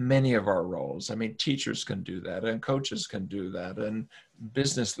many of our roles. I mean, teachers can do that, and coaches can do that, and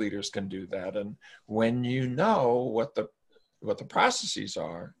business leaders can do that. And when you know what the processes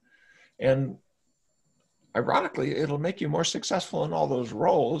are, and ironically, it'll make you more successful in all those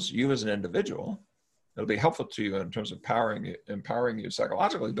roles, you as an individual. It'll be helpful to you in terms of empowering you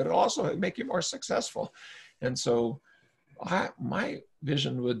psychologically, but it'll also make you more successful. And so my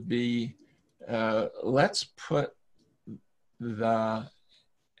vision would be, let's put the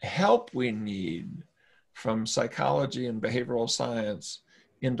help we need from psychology and behavioral science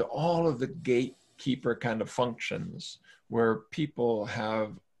into all of the gatekeeper kind of functions where people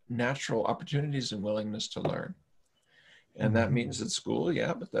have natural opportunities and willingness to learn. And that means at school,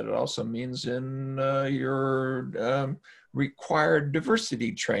 yeah, but that it also means in your required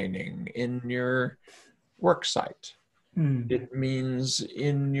diversity training in your work site. It means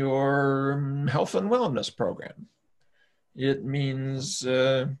in your health and wellness program. It means,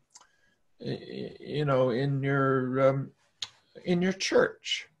 in your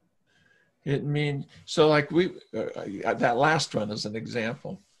church. It means, so like that last one is an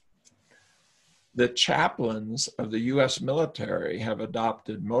example. The chaplains of the US military have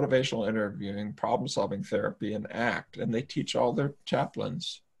adopted motivational interviewing, problem-solving therapy, and ACT, and they teach all their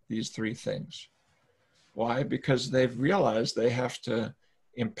chaplains these three things. Why? Because they've realized they have to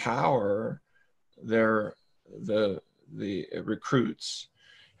empower the recruits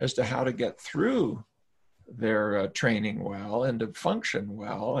as to how to get through their training well and to function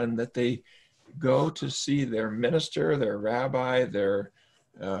well, and that they go to see their minister, their rabbi, their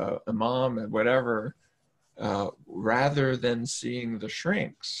imam, and whatever, rather than seeing the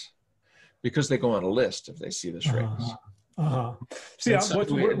shrinks, because they go on a list if they see the shrinks. See,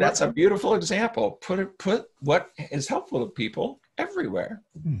 that's a beautiful example. Put what is helpful to people everywhere.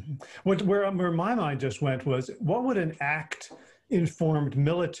 Where my mind just went was, what would an ACT-informed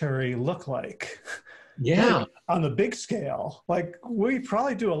military look like? Yeah, like, on the big scale, like we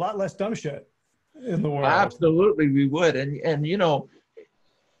probably do a lot less dumb shit in the world. Absolutely, we would, and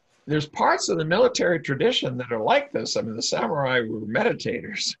there's parts of the military tradition that are like this. I mean, the samurai were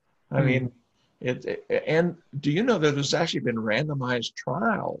meditators. I mean, and do you know that there's actually been randomized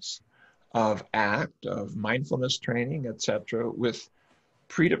trials of ACT, of mindfulness training, etc., with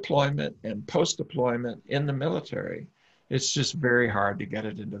pre-deployment and post-deployment in the military? It's just very hard to get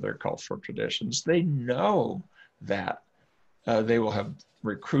it into their cultural traditions. They know that they will have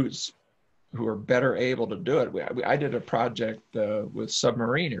recruits who are better able to do it. I did a project with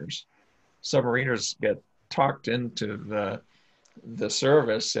submariners. Submariners get talked into the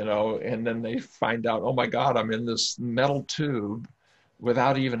service, and then they find out, oh my God, I'm in this metal tube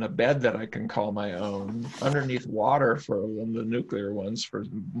without even a bed that I can call my own, underneath water for the nuclear ones for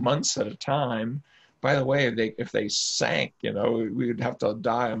months at a time. By the way, if they sank, we would have to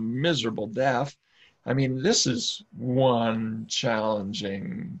die a miserable death. I mean, this is one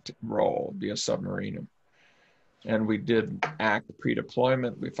challenging role, be a submariner. And we did ACT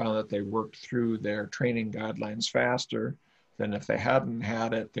pre-deployment. We found that they worked through their training guidelines faster than if they hadn't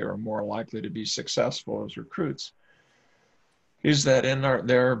had it. They were more likely to be successful as recruits. Is that in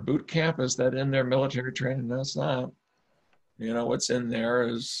their boot camp? Is that in their military training? No, it's not. What's in there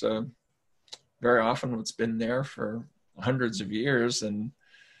is very often what's been there for hundreds of years. And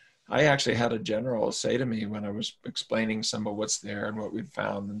I actually had a general say to me when I was explaining some of what's there and what we'd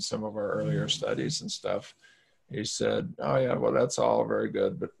found in some of our earlier studies and stuff. He said, oh yeah, well, that's all very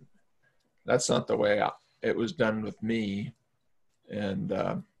good, but that's not the way it was done with me. And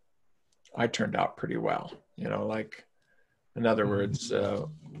I turned out pretty well, like, in other words,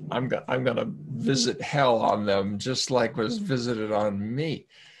 I'm going to visit hell on them just like was visited on me.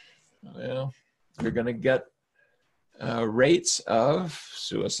 You're going to get rates of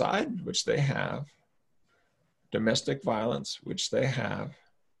suicide, which they have, domestic violence, which they have,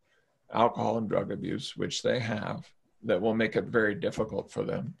 alcohol and drug abuse, which they have, that will make it very difficult for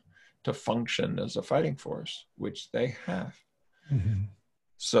them to function as a fighting force, which they have.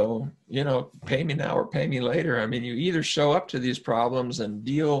 So, pay me now or pay me later. I mean, you either show up to these problems and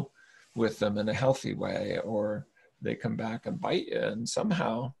deal with them in a healthy way, or they come back and bite you. And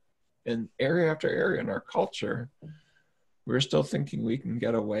somehow, in area after area in our culture, we're still thinking we can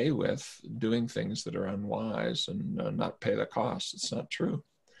get away with doing things that are unwise and not pay the cost. It's not true.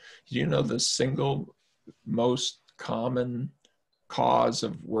 Do you know the single most common cause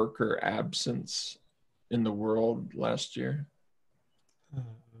of worker absence in the world last year?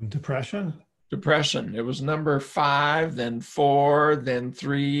 Depression? Depression. It was number 5, then 4, then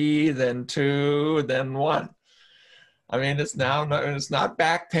 3, then 2, then 1. I mean, it's not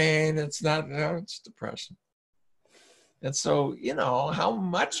back pain. It's depression. And so, how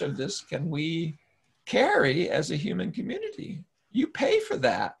much of this can we carry as a human community? You pay for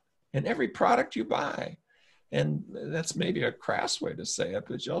that in every product you buy. And that's maybe a crass way to say it,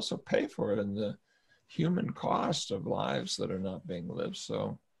 but you also pay for it in the human cost of lives that are not being lived.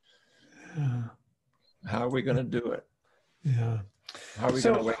 So how are we going to do it? Yeah. How are we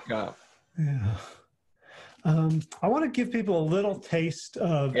going to wake up? Yeah. I want to give people a little taste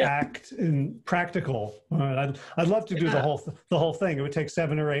of ACT in practical. I'd love to do the whole thing. It would take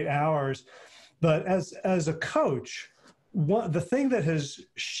 7 or 8 hours. But as a coach, the thing that has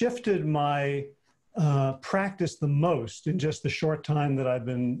shifted my practice the most in just the short time that I've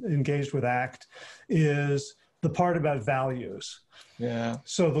been engaged with ACT is the part about values. Yeah.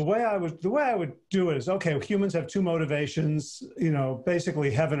 So the way I would do it is, okay, humans have 2 motivations,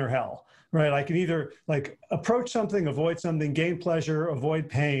 basically heaven or hell, right? I can either approach something, avoid something, gain pleasure, avoid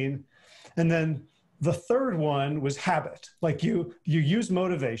pain. And then the third one was habit. Like you use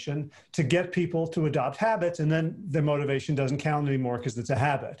motivation to get people to adopt habits, and then their motivation doesn't count anymore because it's a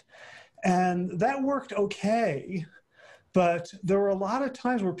habit. And that worked okay, but there were a lot of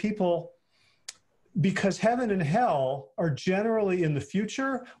times where people, because heaven and hell are generally in the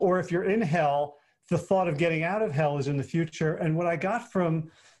future, or if you're in hell, the thought of getting out of hell is in the future. And what I got from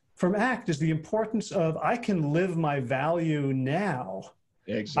ACT is the importance of, I can live my value now.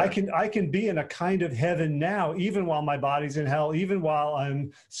 Exactly. I can be in a kind of heaven now, even while my body's in hell, even while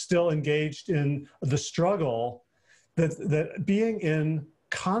I'm still engaged in the struggle, that being in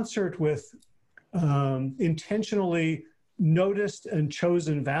concert with intentionally noticed and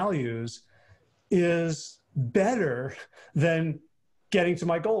chosen values is better than getting to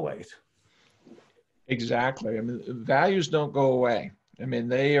my goal weight. Exactly. I mean, values don't go away. I mean,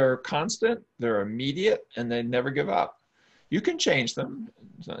 they are constant, they're immediate, and they never give up. You can change them.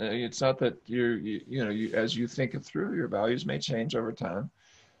 It's not that as you think it through, your values may change over time.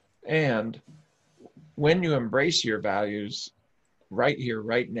 And when you embrace your values right here,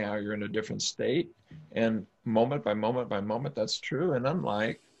 right now, you're in a different state. And moment by moment by moment, that's true. And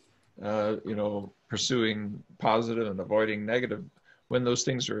unlike, pursuing positive and avoiding negative, when those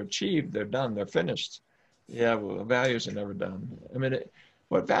things are achieved, they're done, they're finished. Yeah, well, values are never done. I mean,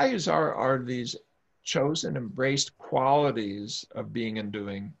 what values are these chosen, embraced qualities of being and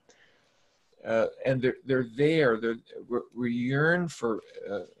doing. And they're there. We yearn for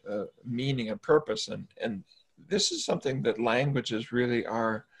meaning and purpose. And this is something that language is really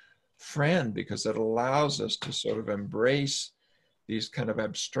our friend, because it allows us to sort of embrace these kind of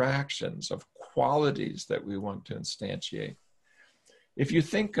abstractions of qualities that we want to instantiate. If you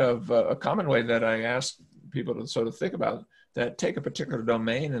think of a common way that I ask people to sort of think about that, take a particular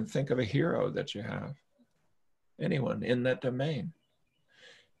domain and think of a hero that you have, anyone in that domain.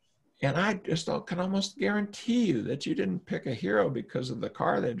 And I just can almost guarantee you that you didn't pick a hero because of the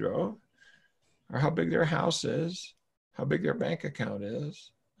car they drove, or how big their house is, how big their bank account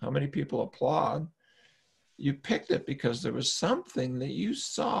is, how many people applaud. You picked it because there was something that you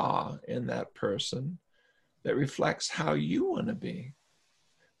saw in that person that reflects how you want to be.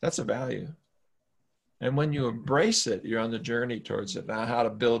 That's a value. And when you embrace it, you're on the journey towards it. Now, how to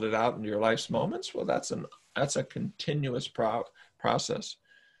build it out into your life's moments? Well, that's a continuous process.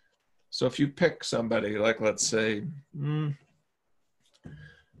 So if you pick somebody, like, let's say, you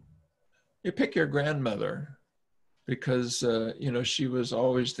pick your grandmother because, she was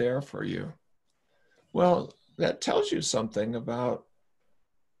always there for you. Well, that tells you something about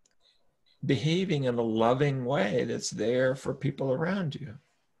behaving in a loving way that's there for people around you.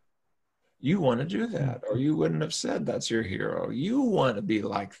 You want to do that, or you wouldn't have said that's your hero. You want to be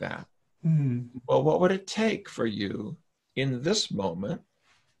like that. Mm-hmm. Well, what would it take for you in this moment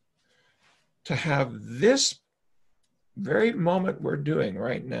to have this very moment we're doing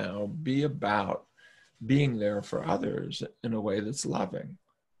right now be about being there for others in a way that's loving?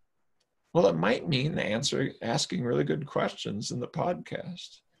 Well, it might mean asking really good questions in the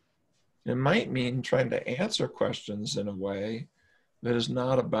podcast. It might mean trying to answer questions in a way that is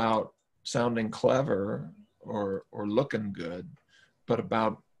not about sounding clever or looking good, but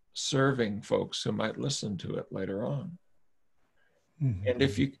about serving folks who might listen to it later on. Mm-hmm. And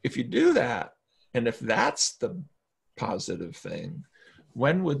if you do that, and if that's the positive thing,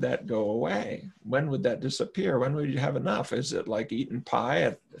 when would that go away? When would that disappear? When would you have enough? Is it like eating pie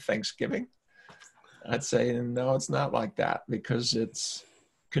at Thanksgiving? I'd say, no, it's not like that, because it's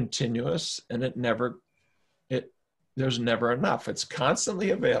continuous and there's never enough. It's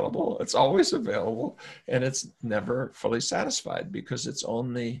constantly available. It's always available, and it's never fully satisfied because it's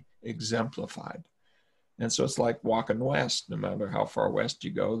only exemplified. And so it's like walking west. No matter how far west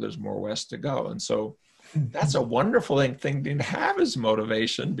you go, there's more west to go. And so that's a wonderful thing to have as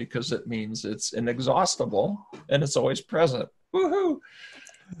motivation, because it means it's inexhaustible and it's always present. Woohoo!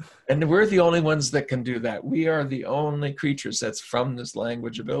 And we're the only ones that can do that. We are the only creatures that's from this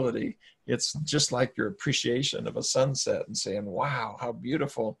language ability. It's just like your appreciation of a sunset and saying, wow, how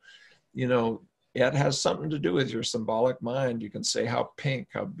beautiful. You know, it has something to do with your symbolic mind. You can say how pink,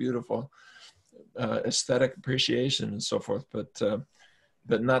 how beautiful, aesthetic appreciation and so forth, but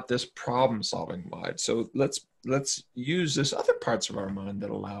not this problem-solving mind. So let's use this other parts of our mind that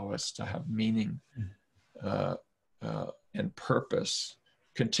allow us to have meaning and purpose,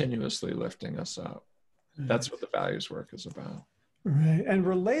 continuously lifting us up. That's what the values work is about. Right. And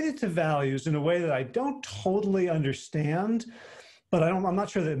related to values in a way that I don't totally understand, but I'm not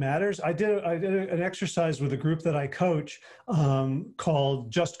sure that it matters. I did an exercise with a group that I coach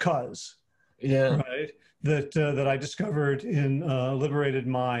called Just 'Cause. Yeah. Right. That I discovered in Liberated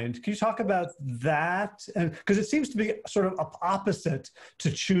Mind. Can you talk about that? And because it seems to be sort of opposite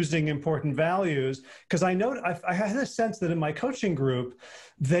to choosing important values. Because I had a sense that in my coaching group,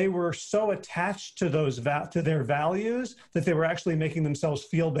 they were so attached to to their values that they were actually making themselves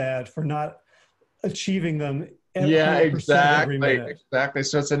feel bad for not achieving them. Yeah, exactly.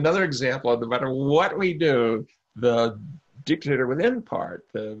 So it's another example of no matter what we do, the dictator within part,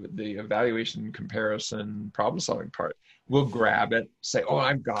 the evaluation, comparison, problem-solving part, will grab it, say, oh,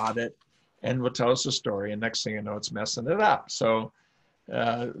 I've got it, and will tell us a story, and next thing you know, it's messing it up. So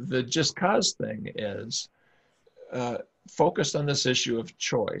the just cause thing is focused on this issue of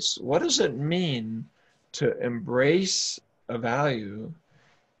choice. What does it mean to embrace a value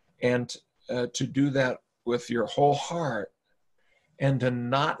and to do that with your whole heart, and to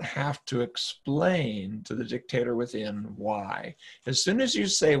not have to explain to the dictator within why? As soon as you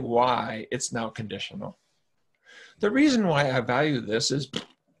say why, it's now conditional. The reason why I value this is,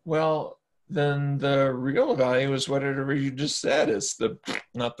 well, then the real value is whatever you just said. It's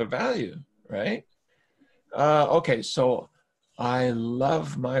not the value, right? Okay, so I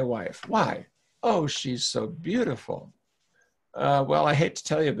love my wife. Why? Oh, she's so beautiful. Well, I hate to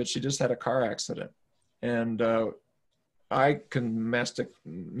tell you, but she just had a car accident. And I can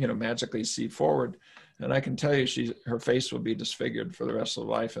magically see forward, and I can tell you her face will be disfigured for the rest of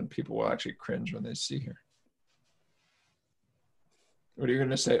life, and people will actually cringe when they see her. What are you going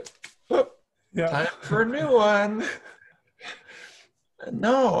to say? Oh, yeah. Time for a new one.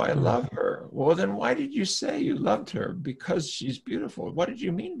 No, I love her. Well, then why did you say you loved her? Because she's beautiful. What did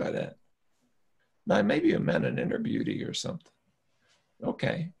you mean by that? Now, maybe you meant an inner beauty or something.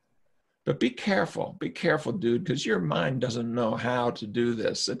 Okay. But be careful, dude, because your mind doesn't know how to do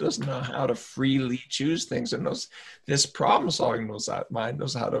this. It doesn't know how to freely choose things. And this problem-solving mind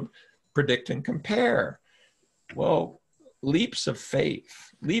knows how to predict and compare. Well, leaps of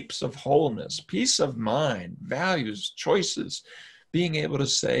faith, leaps of wholeness, peace of mind, values, choices, being able to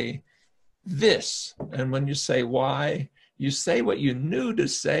say this. And when you say why, you say what you knew to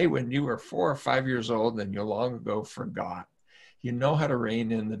say when you were 4 or 5 years old and you long ago forgot. You know how to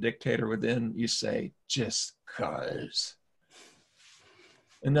rein in the dictator within. You say, just 'cause.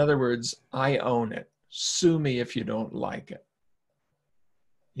 In other words, I own it. Sue me if you don't like it.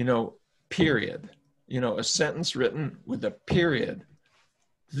 Period. A sentence written with a period.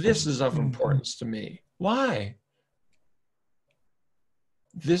 This is of importance to me. Why?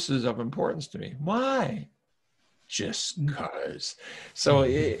 This is of importance to me. Why? Just 'cause. So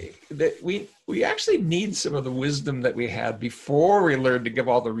we actually need some of the wisdom that we had before we learned to give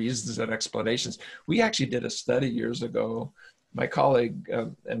all the reasons and explanations. We actually did a study years ago. My colleague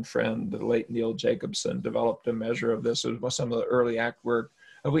and friend, the late Neil Jacobson, developed a measure of this. It was some of the early ACT work.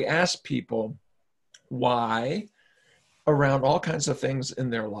 We asked people why around all kinds of things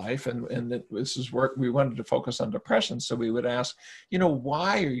in their life. And this is work, we wanted to focus on depression. So we would ask,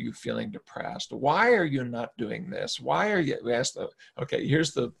 why are you feeling depressed? Why are you not doing this? We asked, okay,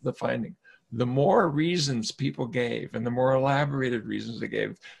 here's the finding. the more reasons people gave and the more elaborated reasons they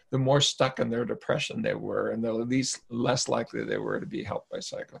gave, the more stuck in their depression they were, and the least less likely they were to be helped by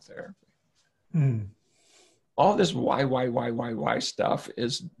psychotherapy. Mm. All this why stuff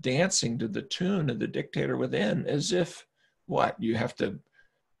is dancing to the tune of the dictator within, as if, what, you have to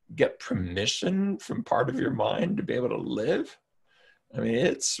get permission from part of your mind to be able to live? I mean,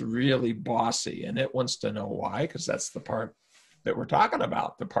 it's really bossy, and it wants to know why, because that's the part that we're talking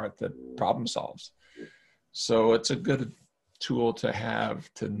about, the part that problem solves. So it's a good tool to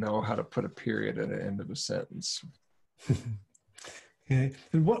have to know how to put a period at the end of a sentence. Okay.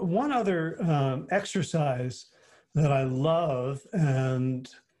 And one other exercise that I love, and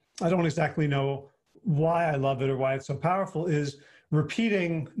I don't exactly know why I love it or why it's so powerful, is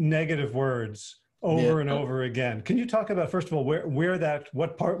repeating negative words over and over again. Can you talk about, first of all,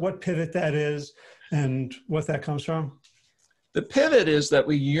 what pivot that is and what that comes from? The pivot is that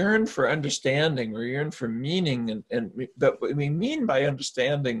we yearn for understanding, we yearn for meaning, but what we mean by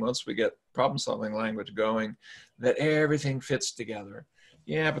understanding, once we get problem-solving language going, that everything fits together.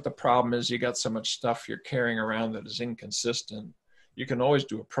 Yeah, but the problem is you got so much stuff you're carrying around that is inconsistent. You can always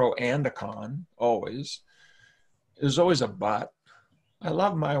do a pro and a con, always. There's always a but. I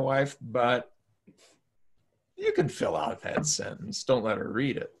love my wife, but you can fill out that sentence. Don't let her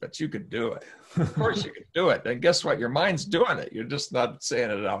read it, but you could do it. Of course you could do it. And guess what? Your mind's doing it. You're just not saying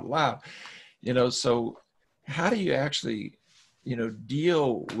it out loud. So how do you actually,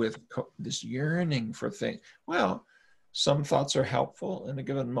 deal with this yearning for things? Well, some thoughts are helpful in a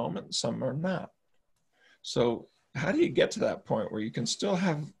given moment, some are not. So how do you get to that point where you can still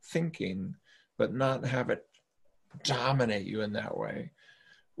have thinking, but not have it dominate you in that way?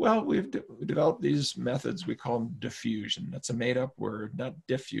 Well, we've developed these methods we call diffusion. That's a made-up word, not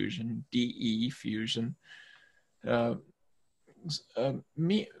diffusion, D-E, fusion.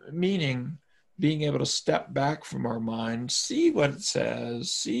 Meaning being able to step back from our mind, see what it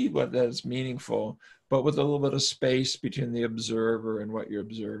says, see what that is meaningful, but with a little bit of space between the observer and what you're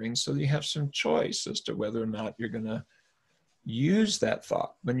observing, so you have some choice as to whether or not you're going to use that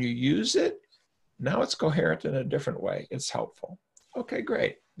thought. When you use it, now it's coherent in a different way. It's helpful. Okay,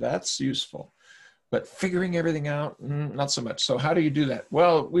 great. That's useful. But figuring everything out, not so much. So how do you do that?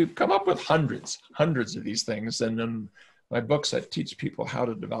 Well, we've come up with hundreds of these things. And in my books, I teach people how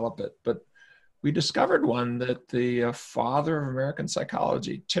to develop it. But we discovered one that the father of American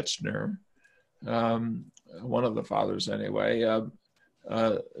psychology, Titchener, one of the fathers anyway,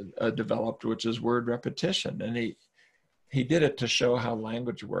 developed, which is word repetition. And he did it to show how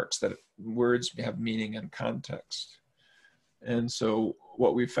language works, that words have meaning and context. And so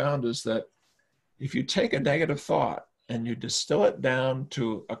what we found is that if you take a negative thought and you distill it down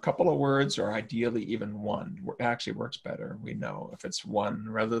to a couple of words, or ideally even one, it actually works better. We know if it's one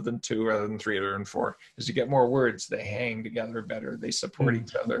rather than two, rather than three or four, as you get more words, they hang together better, they support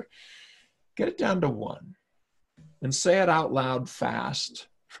each other. Get it down to one and say it out loud fast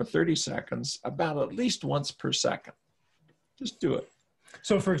for 30 seconds, about at least once per second. Just do it.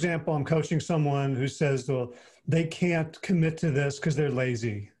 So for example, I'm coaching someone who says, well, they can't commit to this because they're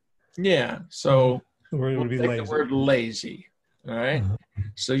lazy. Yeah. So the word would be lazy. The word lazy. All right.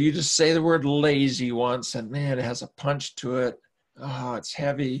 So you just say the word lazy once, and man, it has a punch to it. Oh, it's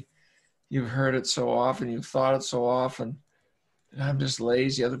heavy. You've heard it so often. You've thought it so often. I'm just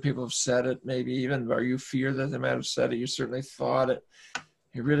lazy. Other people have said it, maybe even, or you fear that they might have said it. You certainly thought it.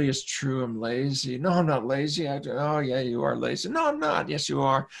 It really is true. I'm lazy. No, I'm not lazy. Oh, yeah, you are lazy. No, I'm not. Yes, you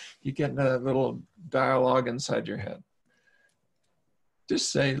are. You get into that little dialogue inside your head.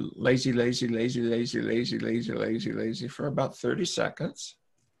 Just say lazy, lazy, lazy, lazy, lazy, lazy, lazy, lazy for about 30 seconds.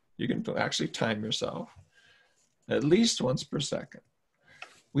 You can actually time yourself at least once per second.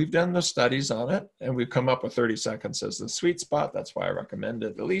 We've done the studies on it, and we've come up with 30 seconds as the sweet spot. That's why I recommend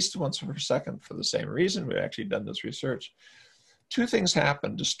it at least once per second for the same reason. We've actually done this research. Two things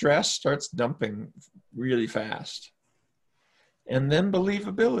happen. Distress starts dumping really fast. And then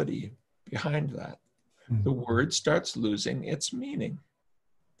believability behind that. The word starts losing its meaning.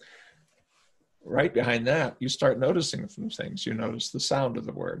 Right behind that, you start noticing some things. You notice the sound of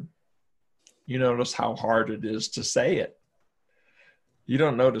the word. You notice how hard it is to say it. You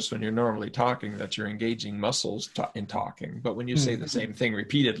don't notice when you're normally talking that you're engaging muscles in talking, but when you say the same thing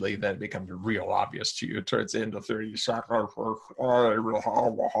repeatedly, then it becomes real obvious to you towards the end of 30 seconds. I will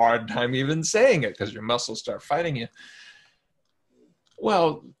have a hard time even saying it because your muscles start fighting you.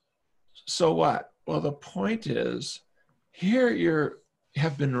 Well, so what? Well, the point is, here you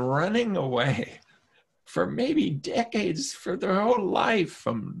have been running away for maybe decades, for their whole life,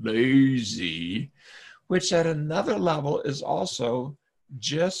 from lazy, which at another level is also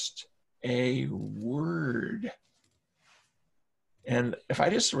just a word. And if I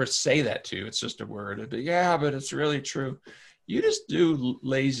just were to say that to you, it's just a word. It'd be, yeah, but it's really true. You just do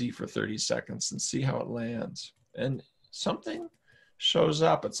lazy for 30 seconds and see how it lands. And something shows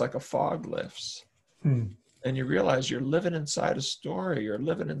up. It's like a fog lifts. And you realize you're living inside a story. You're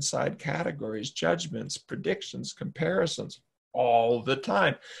living inside categories, judgments, predictions, comparisons all the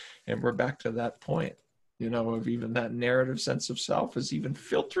time. And we're back to that point, of even that narrative sense of self is even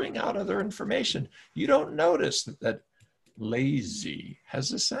filtering out other information. You don't notice that lazy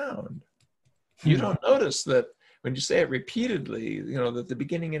has a sound. You don't notice that when you say it repeatedly, that the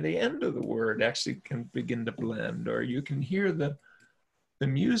beginning and the end of the word actually can begin to blend, or you can hear the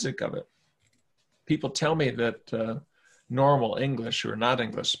music of it. People tell me that normal English, who are not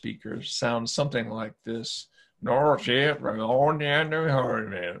English speakers, sound something like this. It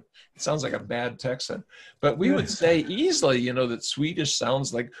sounds like a bad Texan. But we would say easily, that Swedish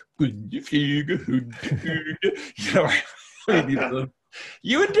sounds like, you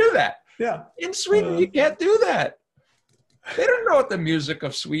would do that. Yeah. In Sweden, you can't do that. They don't know what the music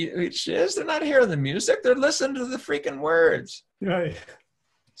of Swedish is. They're not hearing the music. They're listening to the freaking words. Right.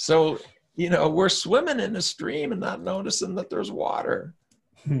 So, we're swimming in a stream and not noticing that there's water.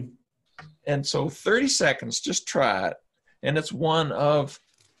 And so 30 seconds, just try it. And it's one of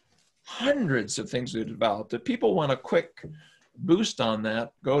hundreds of things we've developed. If people want a quick boost on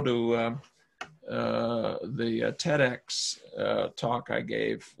that, go to the TEDx talk I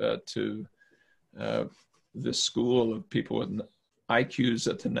gave to the school of people with IQs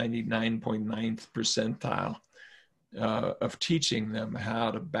at the 99.9th percentile of teaching them how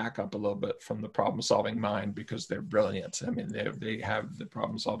to back up a little bit from the problem-solving mind, because they're brilliant. I mean, they have the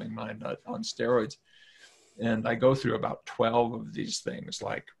problem-solving mind on steroids. And I go through about 12 of these things,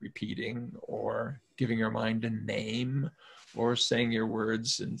 like repeating or giving your mind a name or saying your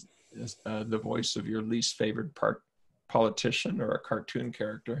words in the voice of your least favorite politician or a cartoon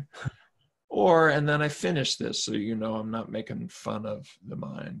character. And then I finish this so I'm not making fun of the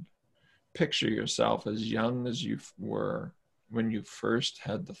mind. Picture yourself as young as you were when you first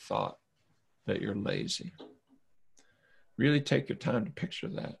had the thought that you're lazy. Really take your time to picture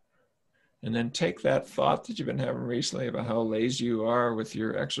that. And then take that thought that you've been having recently about how lazy you are with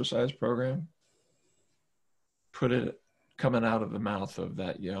your exercise program, put it coming out of the mouth of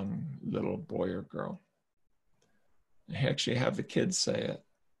that young little boy or girl. Actually have the kids say it.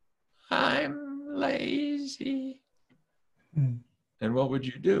 I'm lazy. And what would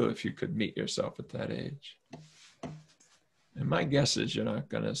you do if you could meet yourself at that age? And my guess is you're not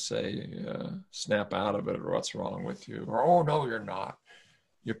going to say, snap out of it, or what's wrong with you, or, oh, no, you're not.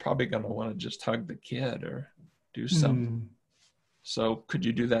 You're probably going to want to just hug the kid or do something. So could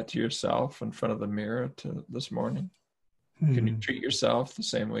you do that to yourself in front of the mirror this morning? Can you treat yourself the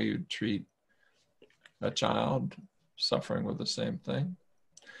same way you'd treat a child suffering with the same thing?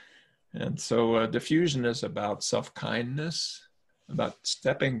 And so diffusion is about self-kindness, about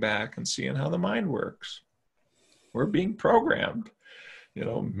stepping back and seeing how the mind works. We're being programmed.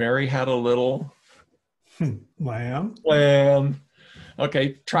 Mary had a little lamb.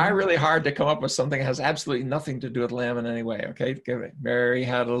 Okay, try really hard to come up with something that has absolutely nothing to do with lamb in any way. Okay, give it. Mary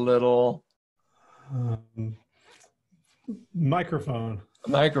had a little microphone. A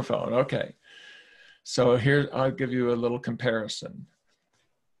microphone. Okay. So here, I'll give you a little comparison.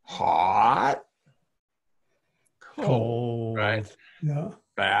 Hot. Cold. Right. Yeah.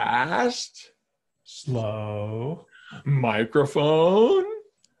 Fast. Slow. Microphone.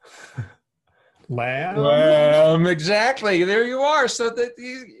 Lamb. Exactly. There you are. So that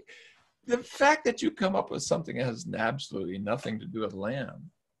the fact that you come up with something that has absolutely nothing to do with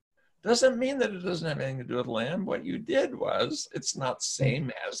lamb doesn't mean that it doesn't have anything to do with lamb. What you did was, it's not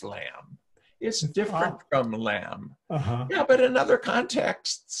same as lamb. It's different from lamb. Yeah, but in other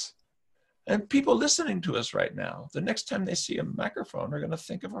contexts. And people listening to us right now, the next time they see a microphone, are going to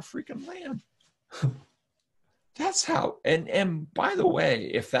think of a freaking lamb. That's how, and by the way,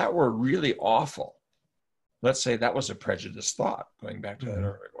 if that were really awful, let's say that was a prejudiced thought, going back to that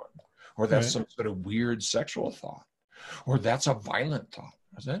earlier one, or that's some sort of weird sexual thought, or that's a violent thought,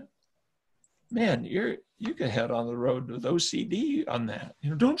 is it? Man, you could head on the road with OCD on that.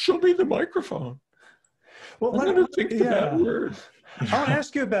 Don't show me the microphone. Well, I'm going to think that word. I want to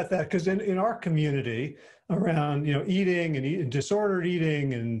ask you about that, because in our community around eating and disordered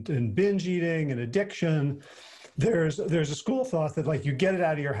eating and binge eating and addiction, there's a school of thought that, like, you get it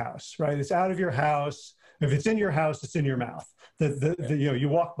out of your house, right? It's out of your house. If it's in your house, it's in your mouth. You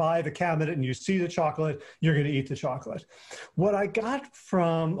walk by the cabinet and you see the chocolate, you're going to eat the chocolate. What I got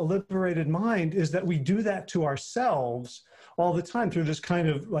from a liberated mind is that we do that to ourselves all the time through this kind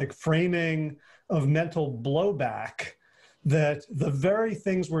of like framing of mental blowback, that the very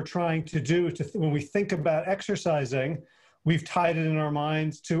things we're trying to do when we think about exercising, we've tied it in our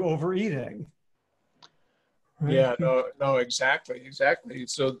minds to overeating. Right? Yeah, no, exactly.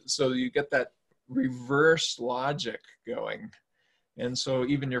 So you get that reverse logic going. And so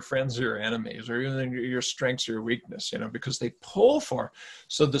even your friends are your enemies, or even your strengths or your weakness, because they pull for.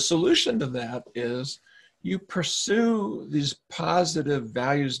 So the solution to that is you pursue these positive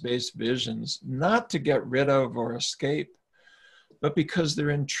values-based visions, not to get rid of or escape, but because they're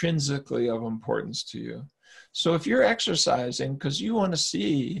intrinsically of importance to you. So if you're exercising because you want to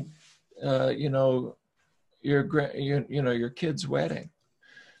see, your kid's wedding,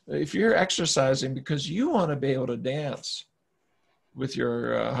 if you're exercising because you want to be able to dance with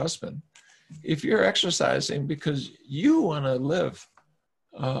your husband, if you're exercising because you want to live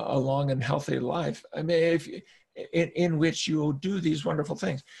a long and healthy life, I mean, in which you'll do these wonderful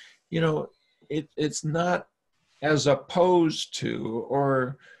things, it's not as opposed to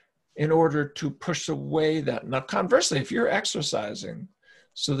or in order to push away that. Now, conversely, if you're exercising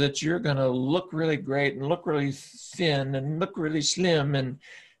so that you're going to look really great and look really thin and look really slim and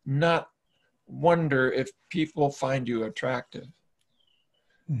not wonder if people find you attractive.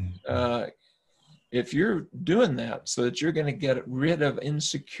 If you're doing that so that you're going to get rid of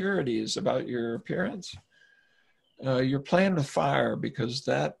insecurities about your appearance, you're playing with fire, because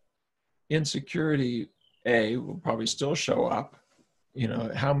that insecurity, will probably still show up.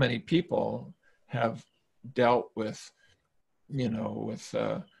 How many people have dealt with,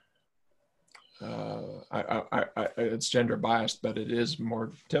 it's gender biased, but it is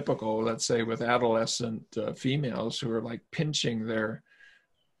more typical, let's say, with adolescent females who are like pinching their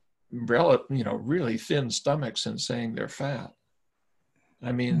really thin stomachs and saying they're fat.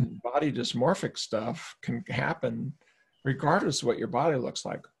 I mean, body dysmorphic stuff can happen regardless of what your body looks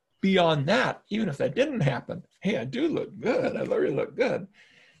like. Beyond that, even if that didn't happen, hey, I do look good. I really look good.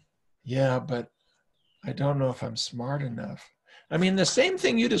 Yeah, but I don't know if I'm smart enough. I mean, the same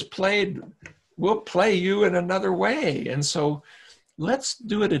thing you just played will play you in another way. And so let's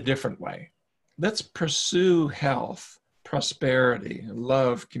do it a different way. Let's pursue health, prosperity,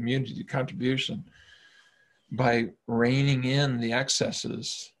 love, community, contribution by reining in the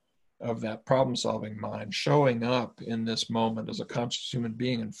excesses of that problem-solving mind, showing up in this moment as a conscious human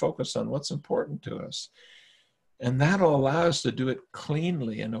being and focus on what's important to us. And that'll allow us to do it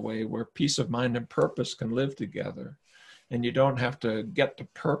cleanly in a way where peace of mind and purpose can live together. And you don't have to get to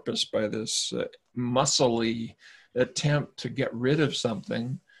purpose by this muscly attempt to get rid of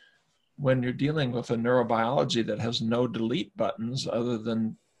something when you're dealing with a neurobiology that has no delete buttons other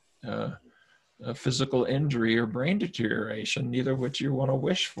than a physical injury or brain deterioration, neither of which you want to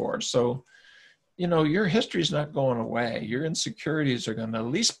wish for. So, your history is not going away. Your insecurities are going to, at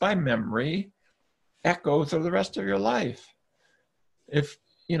least by memory, echo through the rest of your life. If,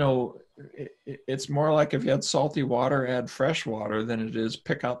 it's more like if you had salty water, add fresh water, than it is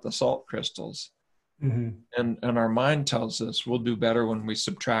pick out the salt crystals. Mm-hmm. And our mind tells us we'll do better when we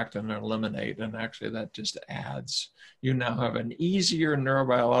subtract and eliminate. And actually that just adds. You now have an easier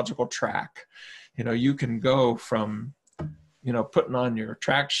neurobiological track. You can go from, putting on your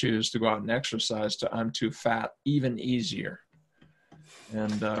track shoes to go out and exercise to I'm too fat, even easier.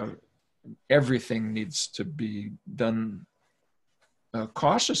 And everything needs to be done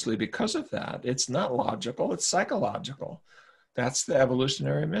cautiously because of that. It's not logical, it's psychological. That's the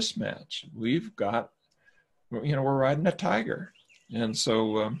evolutionary mismatch. We've got, we're riding a tiger. And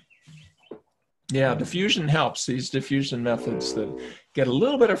so, diffusion helps. These diffusion methods that get a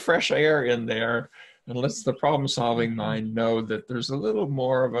little bit of fresh air in there and lets the problem-solving mind know that there's a little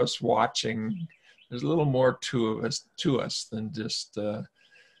more of us watching. There's a little more to us than just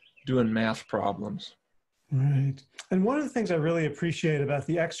doing math problems. Right. And one of the things I really appreciate about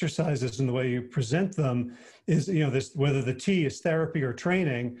the exercises and the way you present them is, this, whether the T is therapy or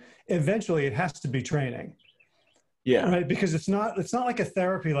training, eventually it has to be training. Yeah. Right. Because it's not like a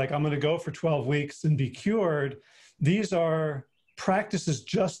therapy, like I'm going to go for 12 weeks and be cured. These are practices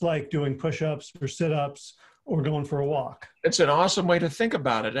just like doing push-ups or sit-ups or going for a walk. It's an awesome way to think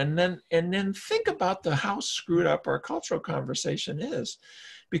about it. And then think about how screwed up our cultural conversation is,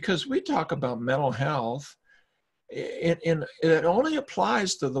 because we talk about mental health. It only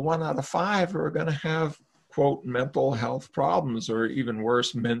applies to the 1 out of 5 who are going to have, quote, mental health problems, or even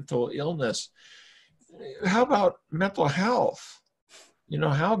worse, mental illness. How about mental health?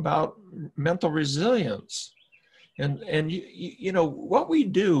 How about mental resilience? And what we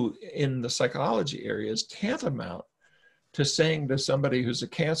do in the psychology area is tantamount to saying to somebody who's a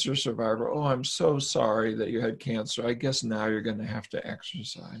cancer survivor, oh, I'm so sorry that you had cancer. I guess now you're going to have to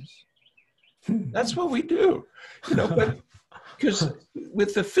exercise. That's what we do, but because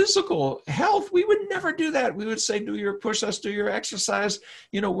with the physical health, we would never do that. We would say, do your push-ups, do your exercise,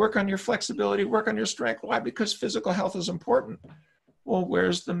 work on your flexibility, work on your strength. Why? Because physical health is important. Well,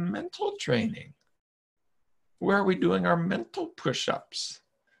 where's the mental training? Where are we doing our mental push-ups?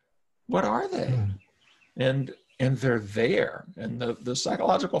 What are they? And they're there. And the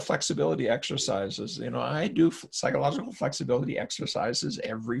psychological flexibility exercises, I do psychological flexibility exercises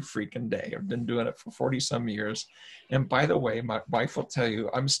every freaking day. I've been doing it for 40 some years. And by the way, my wife will tell you,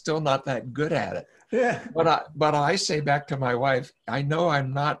 I'm still not that good at it. Yeah. But I say back to my wife, I know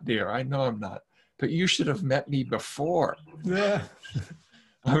I'm not, dear. I know I'm not. But you should have met me before. Yeah.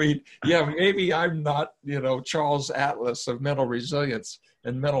 I mean, yeah, maybe I'm not, Charles Atlas of mental resilience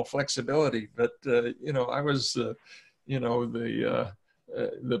and mental flexibility, but, I was, the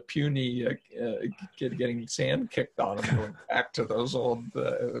puny kid getting sand kicked on him, going back to those old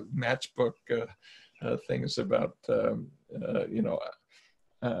matchbook things about,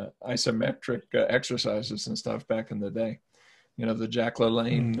 isometric exercises and stuff back in the day, the Jack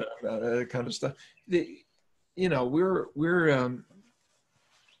LaLanne kind of stuff. We're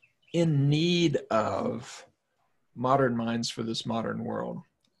in need of modern minds for this modern world.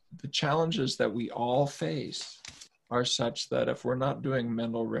 The challenges that we all face are such that if we're not doing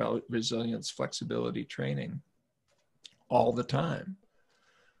mental resilience, flexibility training all the time,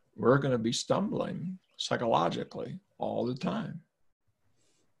 we're going to be stumbling psychologically all the time.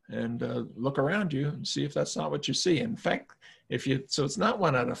 And look around you and see if that's not what you see. In fact, so it's not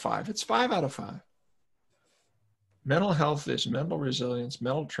 1 out of 5, it's 5 out of 5. Mental health is mental resilience,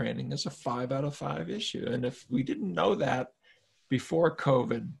 mental training is a 5 out of 5 issue. And if we didn't know that before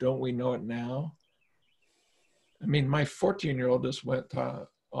COVID, don't we know it now? I mean, my 14-year-old just went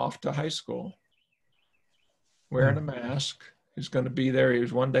off to high school wearing a mask. He's going to be there. He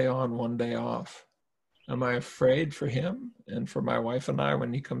was 1 day on, 1 day off. Am I afraid for him and for my wife and I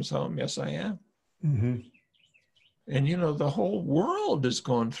when he comes home? Yes, I am. Mm-hmm. And, the whole world is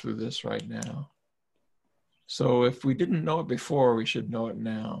going through this right now. So if we didn't know it before, we should know it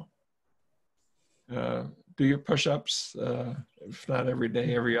now. Do your push-ups, if not every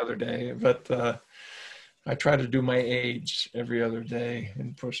day, every other day. But I try to do my age every other day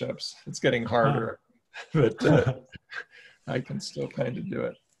in push-ups. It's getting harder, but I can still kind of do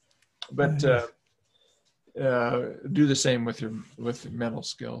it. But do the same with your mental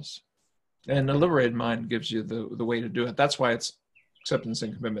skills. And the liberated mind gives you the way to do it. That's why it's acceptance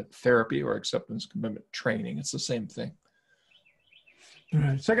and commitment therapy or acceptance and commitment training. It's the same thing. All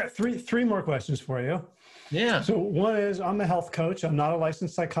right. So I got three more questions for you. Yeah. So one is, I'm a health coach. I'm not a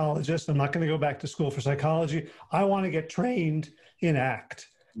licensed psychologist. I'm not going to go back to school for psychology. I want to get trained in ACT.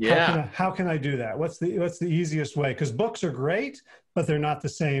 Yeah. How can I do that? What's the easiest way? Because books are great, but they're not the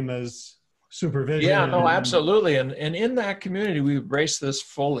same as supervision. Yeah, no, absolutely. And in that community, we embrace this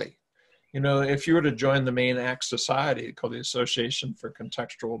fully. If you were to join the main ACT society called the Association for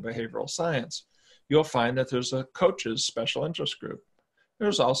Contextual Behavioral Science, you'll find that there's a coaches special interest group.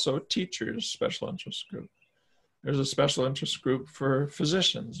 There's also a teachers special interest group. There's a special interest group for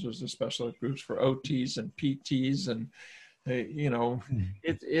physicians. There's a special groups for OTs and PTs. And,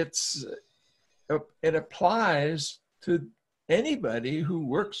 it applies to anybody who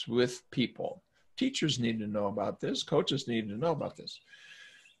works with people. Teachers need to know about this. Coaches need to know about this.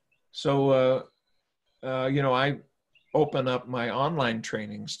 So, I open up my online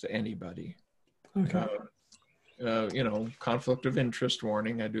trainings to anybody. Okay. Conflict of interest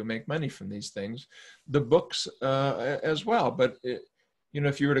warning. I do make money from these things. The books as well. But,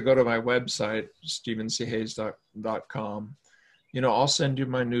 if you were to go to my website, stephenchayes.com, I'll send you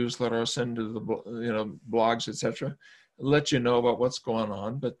my newsletter. I'll send you the, blogs, etc. Let you know about what's going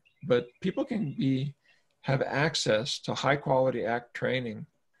on. But people can have access to high quality ACT training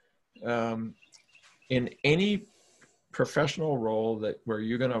in any professional role where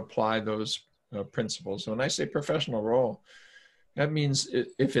you're going to apply those principles. So when I say professional role, that means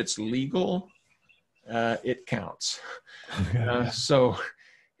if it's legal, it counts. Okay.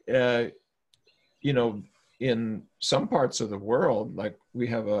 In some parts of the world, like we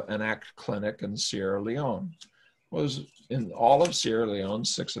have an ACT clinic in Sierra Leone. In all of Sierra Leone,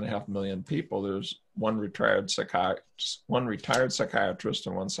 6.5 million people, there's one retired psychiatrist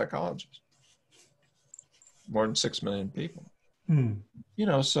and one psychologist. More than 6 million people.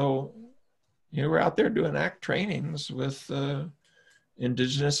 So we're out there doing ACT trainings with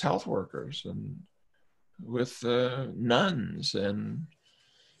indigenous health workers and with nuns and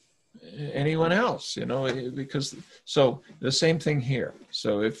anyone else, because so the same thing here.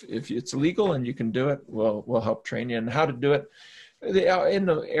 So if it's legal and you can do it, we'll help train you. And how to do it in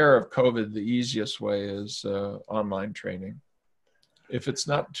the era of COVID, the easiest way is online training. If it's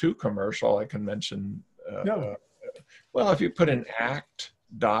not too commercial, I can mention. Well, if you put in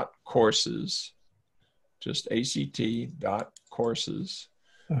act.courses, just ACT.courses,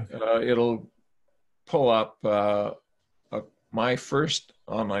 it'll pull up my first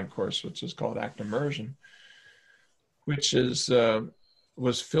online course, which is called Act Immersion, which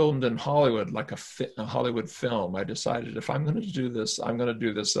was filmed in Hollywood, like a Hollywood film. I decided if I'm going to do this, I'm going to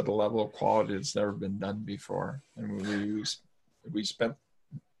do this at a level of quality that's never been done before. And we spent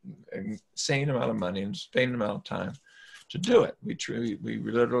an insane amount of money and insane amount of time to do it. We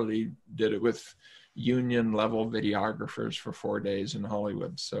literally did it with union level videographers for 4 days in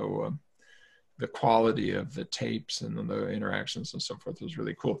Hollywood. So the quality of the tapes and the interactions and so forth was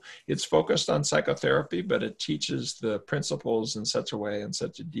really cool. It's focused on psychotherapy, but it teaches the principles in such a way, in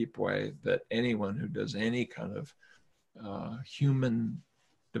such a deep way, that anyone who does any kind of human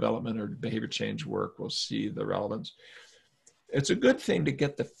development or behavior change work will see the relevance. It's a good thing to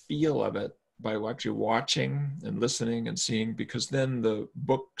get the feel of it by actually watching and listening and seeing, because then the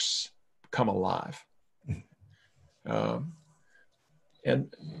books come alive.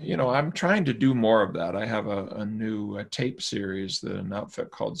 And, I'm trying to do more of that. I have a new tape series that an outfit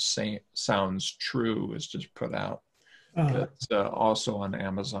called Sounds True has just put out. That's also on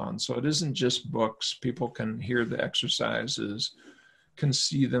Amazon. So it isn't just books. People can hear the exercises, can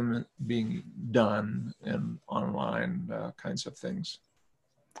see them being done and online kinds of things.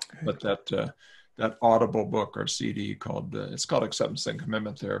 But that Audible book or CD it's called Acceptance and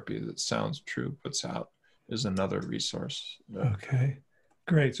Commitment Therapy that Sounds True puts out is another resource. Okay,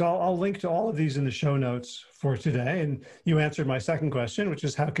 great. So I'll link to all of these in the show notes for today. And you answered my second question, which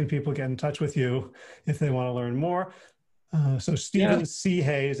is how can people get in touch with you if they want to learn more? So Stephen C.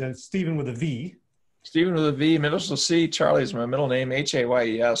 Hayes, and Stephen with a V. Stephen with a V, middle C, Charlie is my middle name,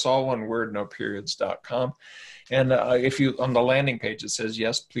 Hayes, all one word, no periods.com. And if you, on the landing page, it says,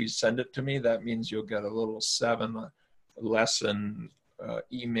 yes, please send it to me. That means you'll get a little 7-lesson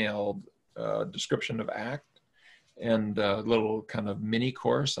emailed description of ACT and a little kind of mini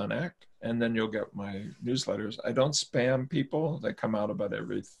course on ACT. And then you'll get my newsletters. I don't spam people. They come out about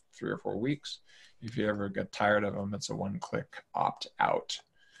every 3 or 4 weeks. If you ever get tired of them, it's a one-click opt-out.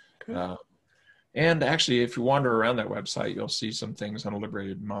 Okay. And actually, if you wander around that website, you'll see some things on a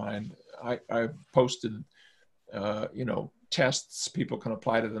liberated mind. I posted, tests people can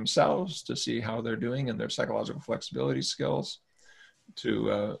apply to themselves to see how they're doing in their psychological flexibility skills,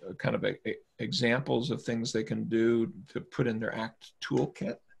 to kind of examples of things they can do to put in their ACT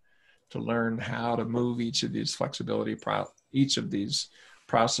toolkit to learn how to move each of these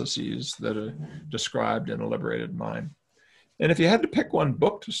processes that are described in a liberated mind. And if you had to pick one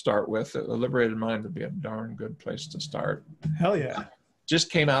book to start with, A Liberated Mind would be a darn good place to start. Hell yeah. Just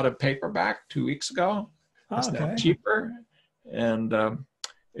came out of paperback 2 weeks ago. It's now cheaper. And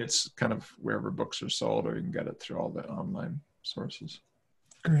it's kind of wherever books are sold, or you can get it through all the online sources.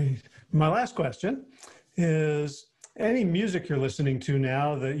 Great. My last question is, any music you're listening to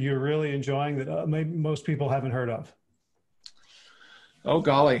now that you're really enjoying that maybe most people haven't heard of? Oh,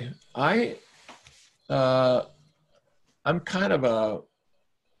 golly. I'm kind of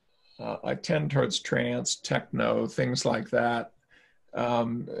I tend towards trance, techno, things like that.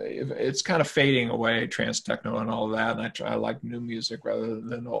 It's kind of fading away, trance, techno, and all that. And I like new music rather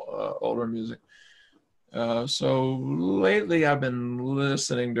than older music. So lately I've been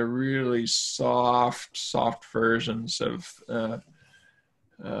listening to really soft versions of that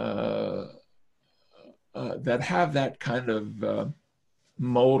have that kind of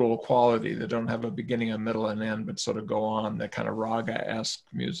modal quality, that don't have a beginning, a middle, and end, but sort of go on, that kind of raga-esque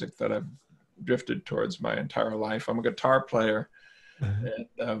music that I've drifted towards my entire life. I'm a guitar player. And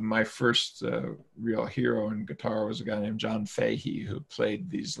my first real hero in guitar was a guy named John Fahey, who played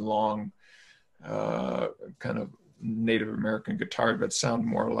these long kind of Native American guitars that sound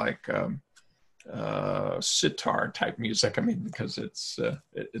more like sitar type music. I mean, because it's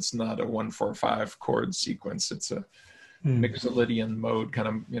not a 1-4-5 chord sequence. It's a Mixolydian mode, kind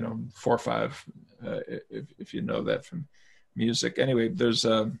of, 4/5, if you know that from music. Anyway, there's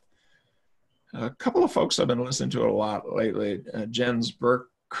a couple of folks I've been listening to a lot lately. Jens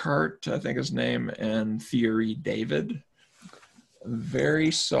Burkhardt, I think his name, and Thierry David. Very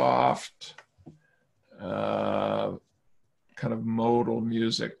soft, kind of modal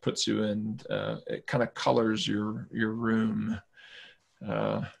music, puts you in, it kind of colors your room.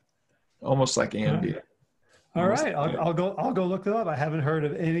 almost like ambient. All right, I'll go look them up. I haven't heard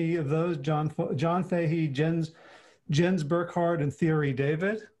of any of those. John Fahey, Jens Burkhardt, and Theory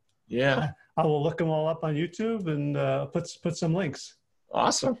David. Yeah, I will look them all up on YouTube and put some links.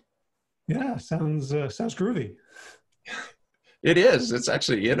 awesome. Yeah, sounds groovy. It is. It's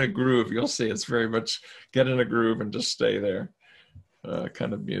actually in a groove. You'll see. It's very much get in a groove and just stay there,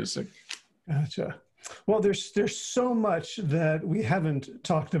 kind of music. Gotcha. Well, there's so much that we haven't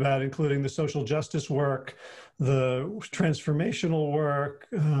talked about, including the social justice work, the transformational work,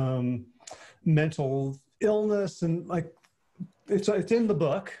 mental illness, and like it's in the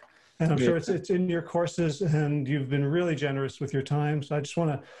book, and I'm sure it's in your courses, and you've been really generous with your time. So I just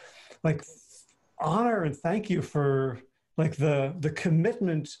want to like honor and thank you for like the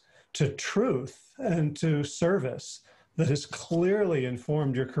commitment to truth and to service that has clearly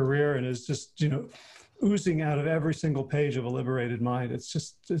informed your career and is just, you know, oozing out of every single page of A Liberated Mind. It's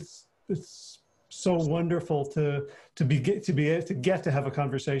just, it's so wonderful to get to have a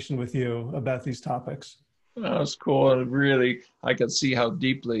conversation with you about these topics. That was cool. And really, I could see how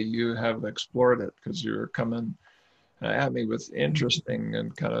deeply you have explored it because you're coming at me with interesting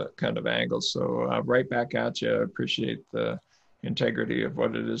and kind of angles. So right back at you. I appreciate the integrity of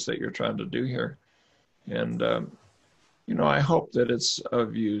what it is that you're trying to do here. And, you know, I hope that it's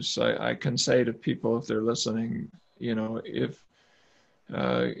of use. I can say to people, if they're listening, you know, if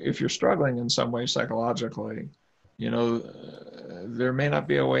you're struggling in some way psychologically, you know, there may not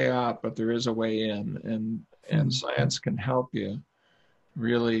be a way out, but there is a way in, and science can help you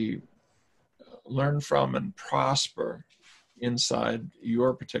really learn from and prosper inside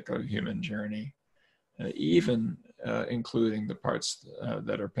your particular human journey, even including the parts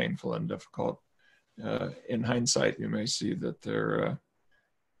that are painful and difficult. In hindsight, you may see that they're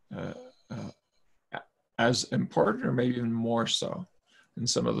as important or maybe even more so than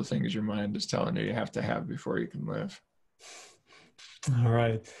some of the things your mind is telling you have to have before you can live. All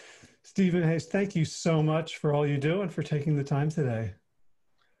right. Stephen Hayes, thank you so much for all you do and for taking the time today.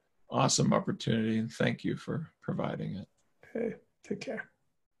 Awesome opportunity, and thank you for providing it. Okay, take care.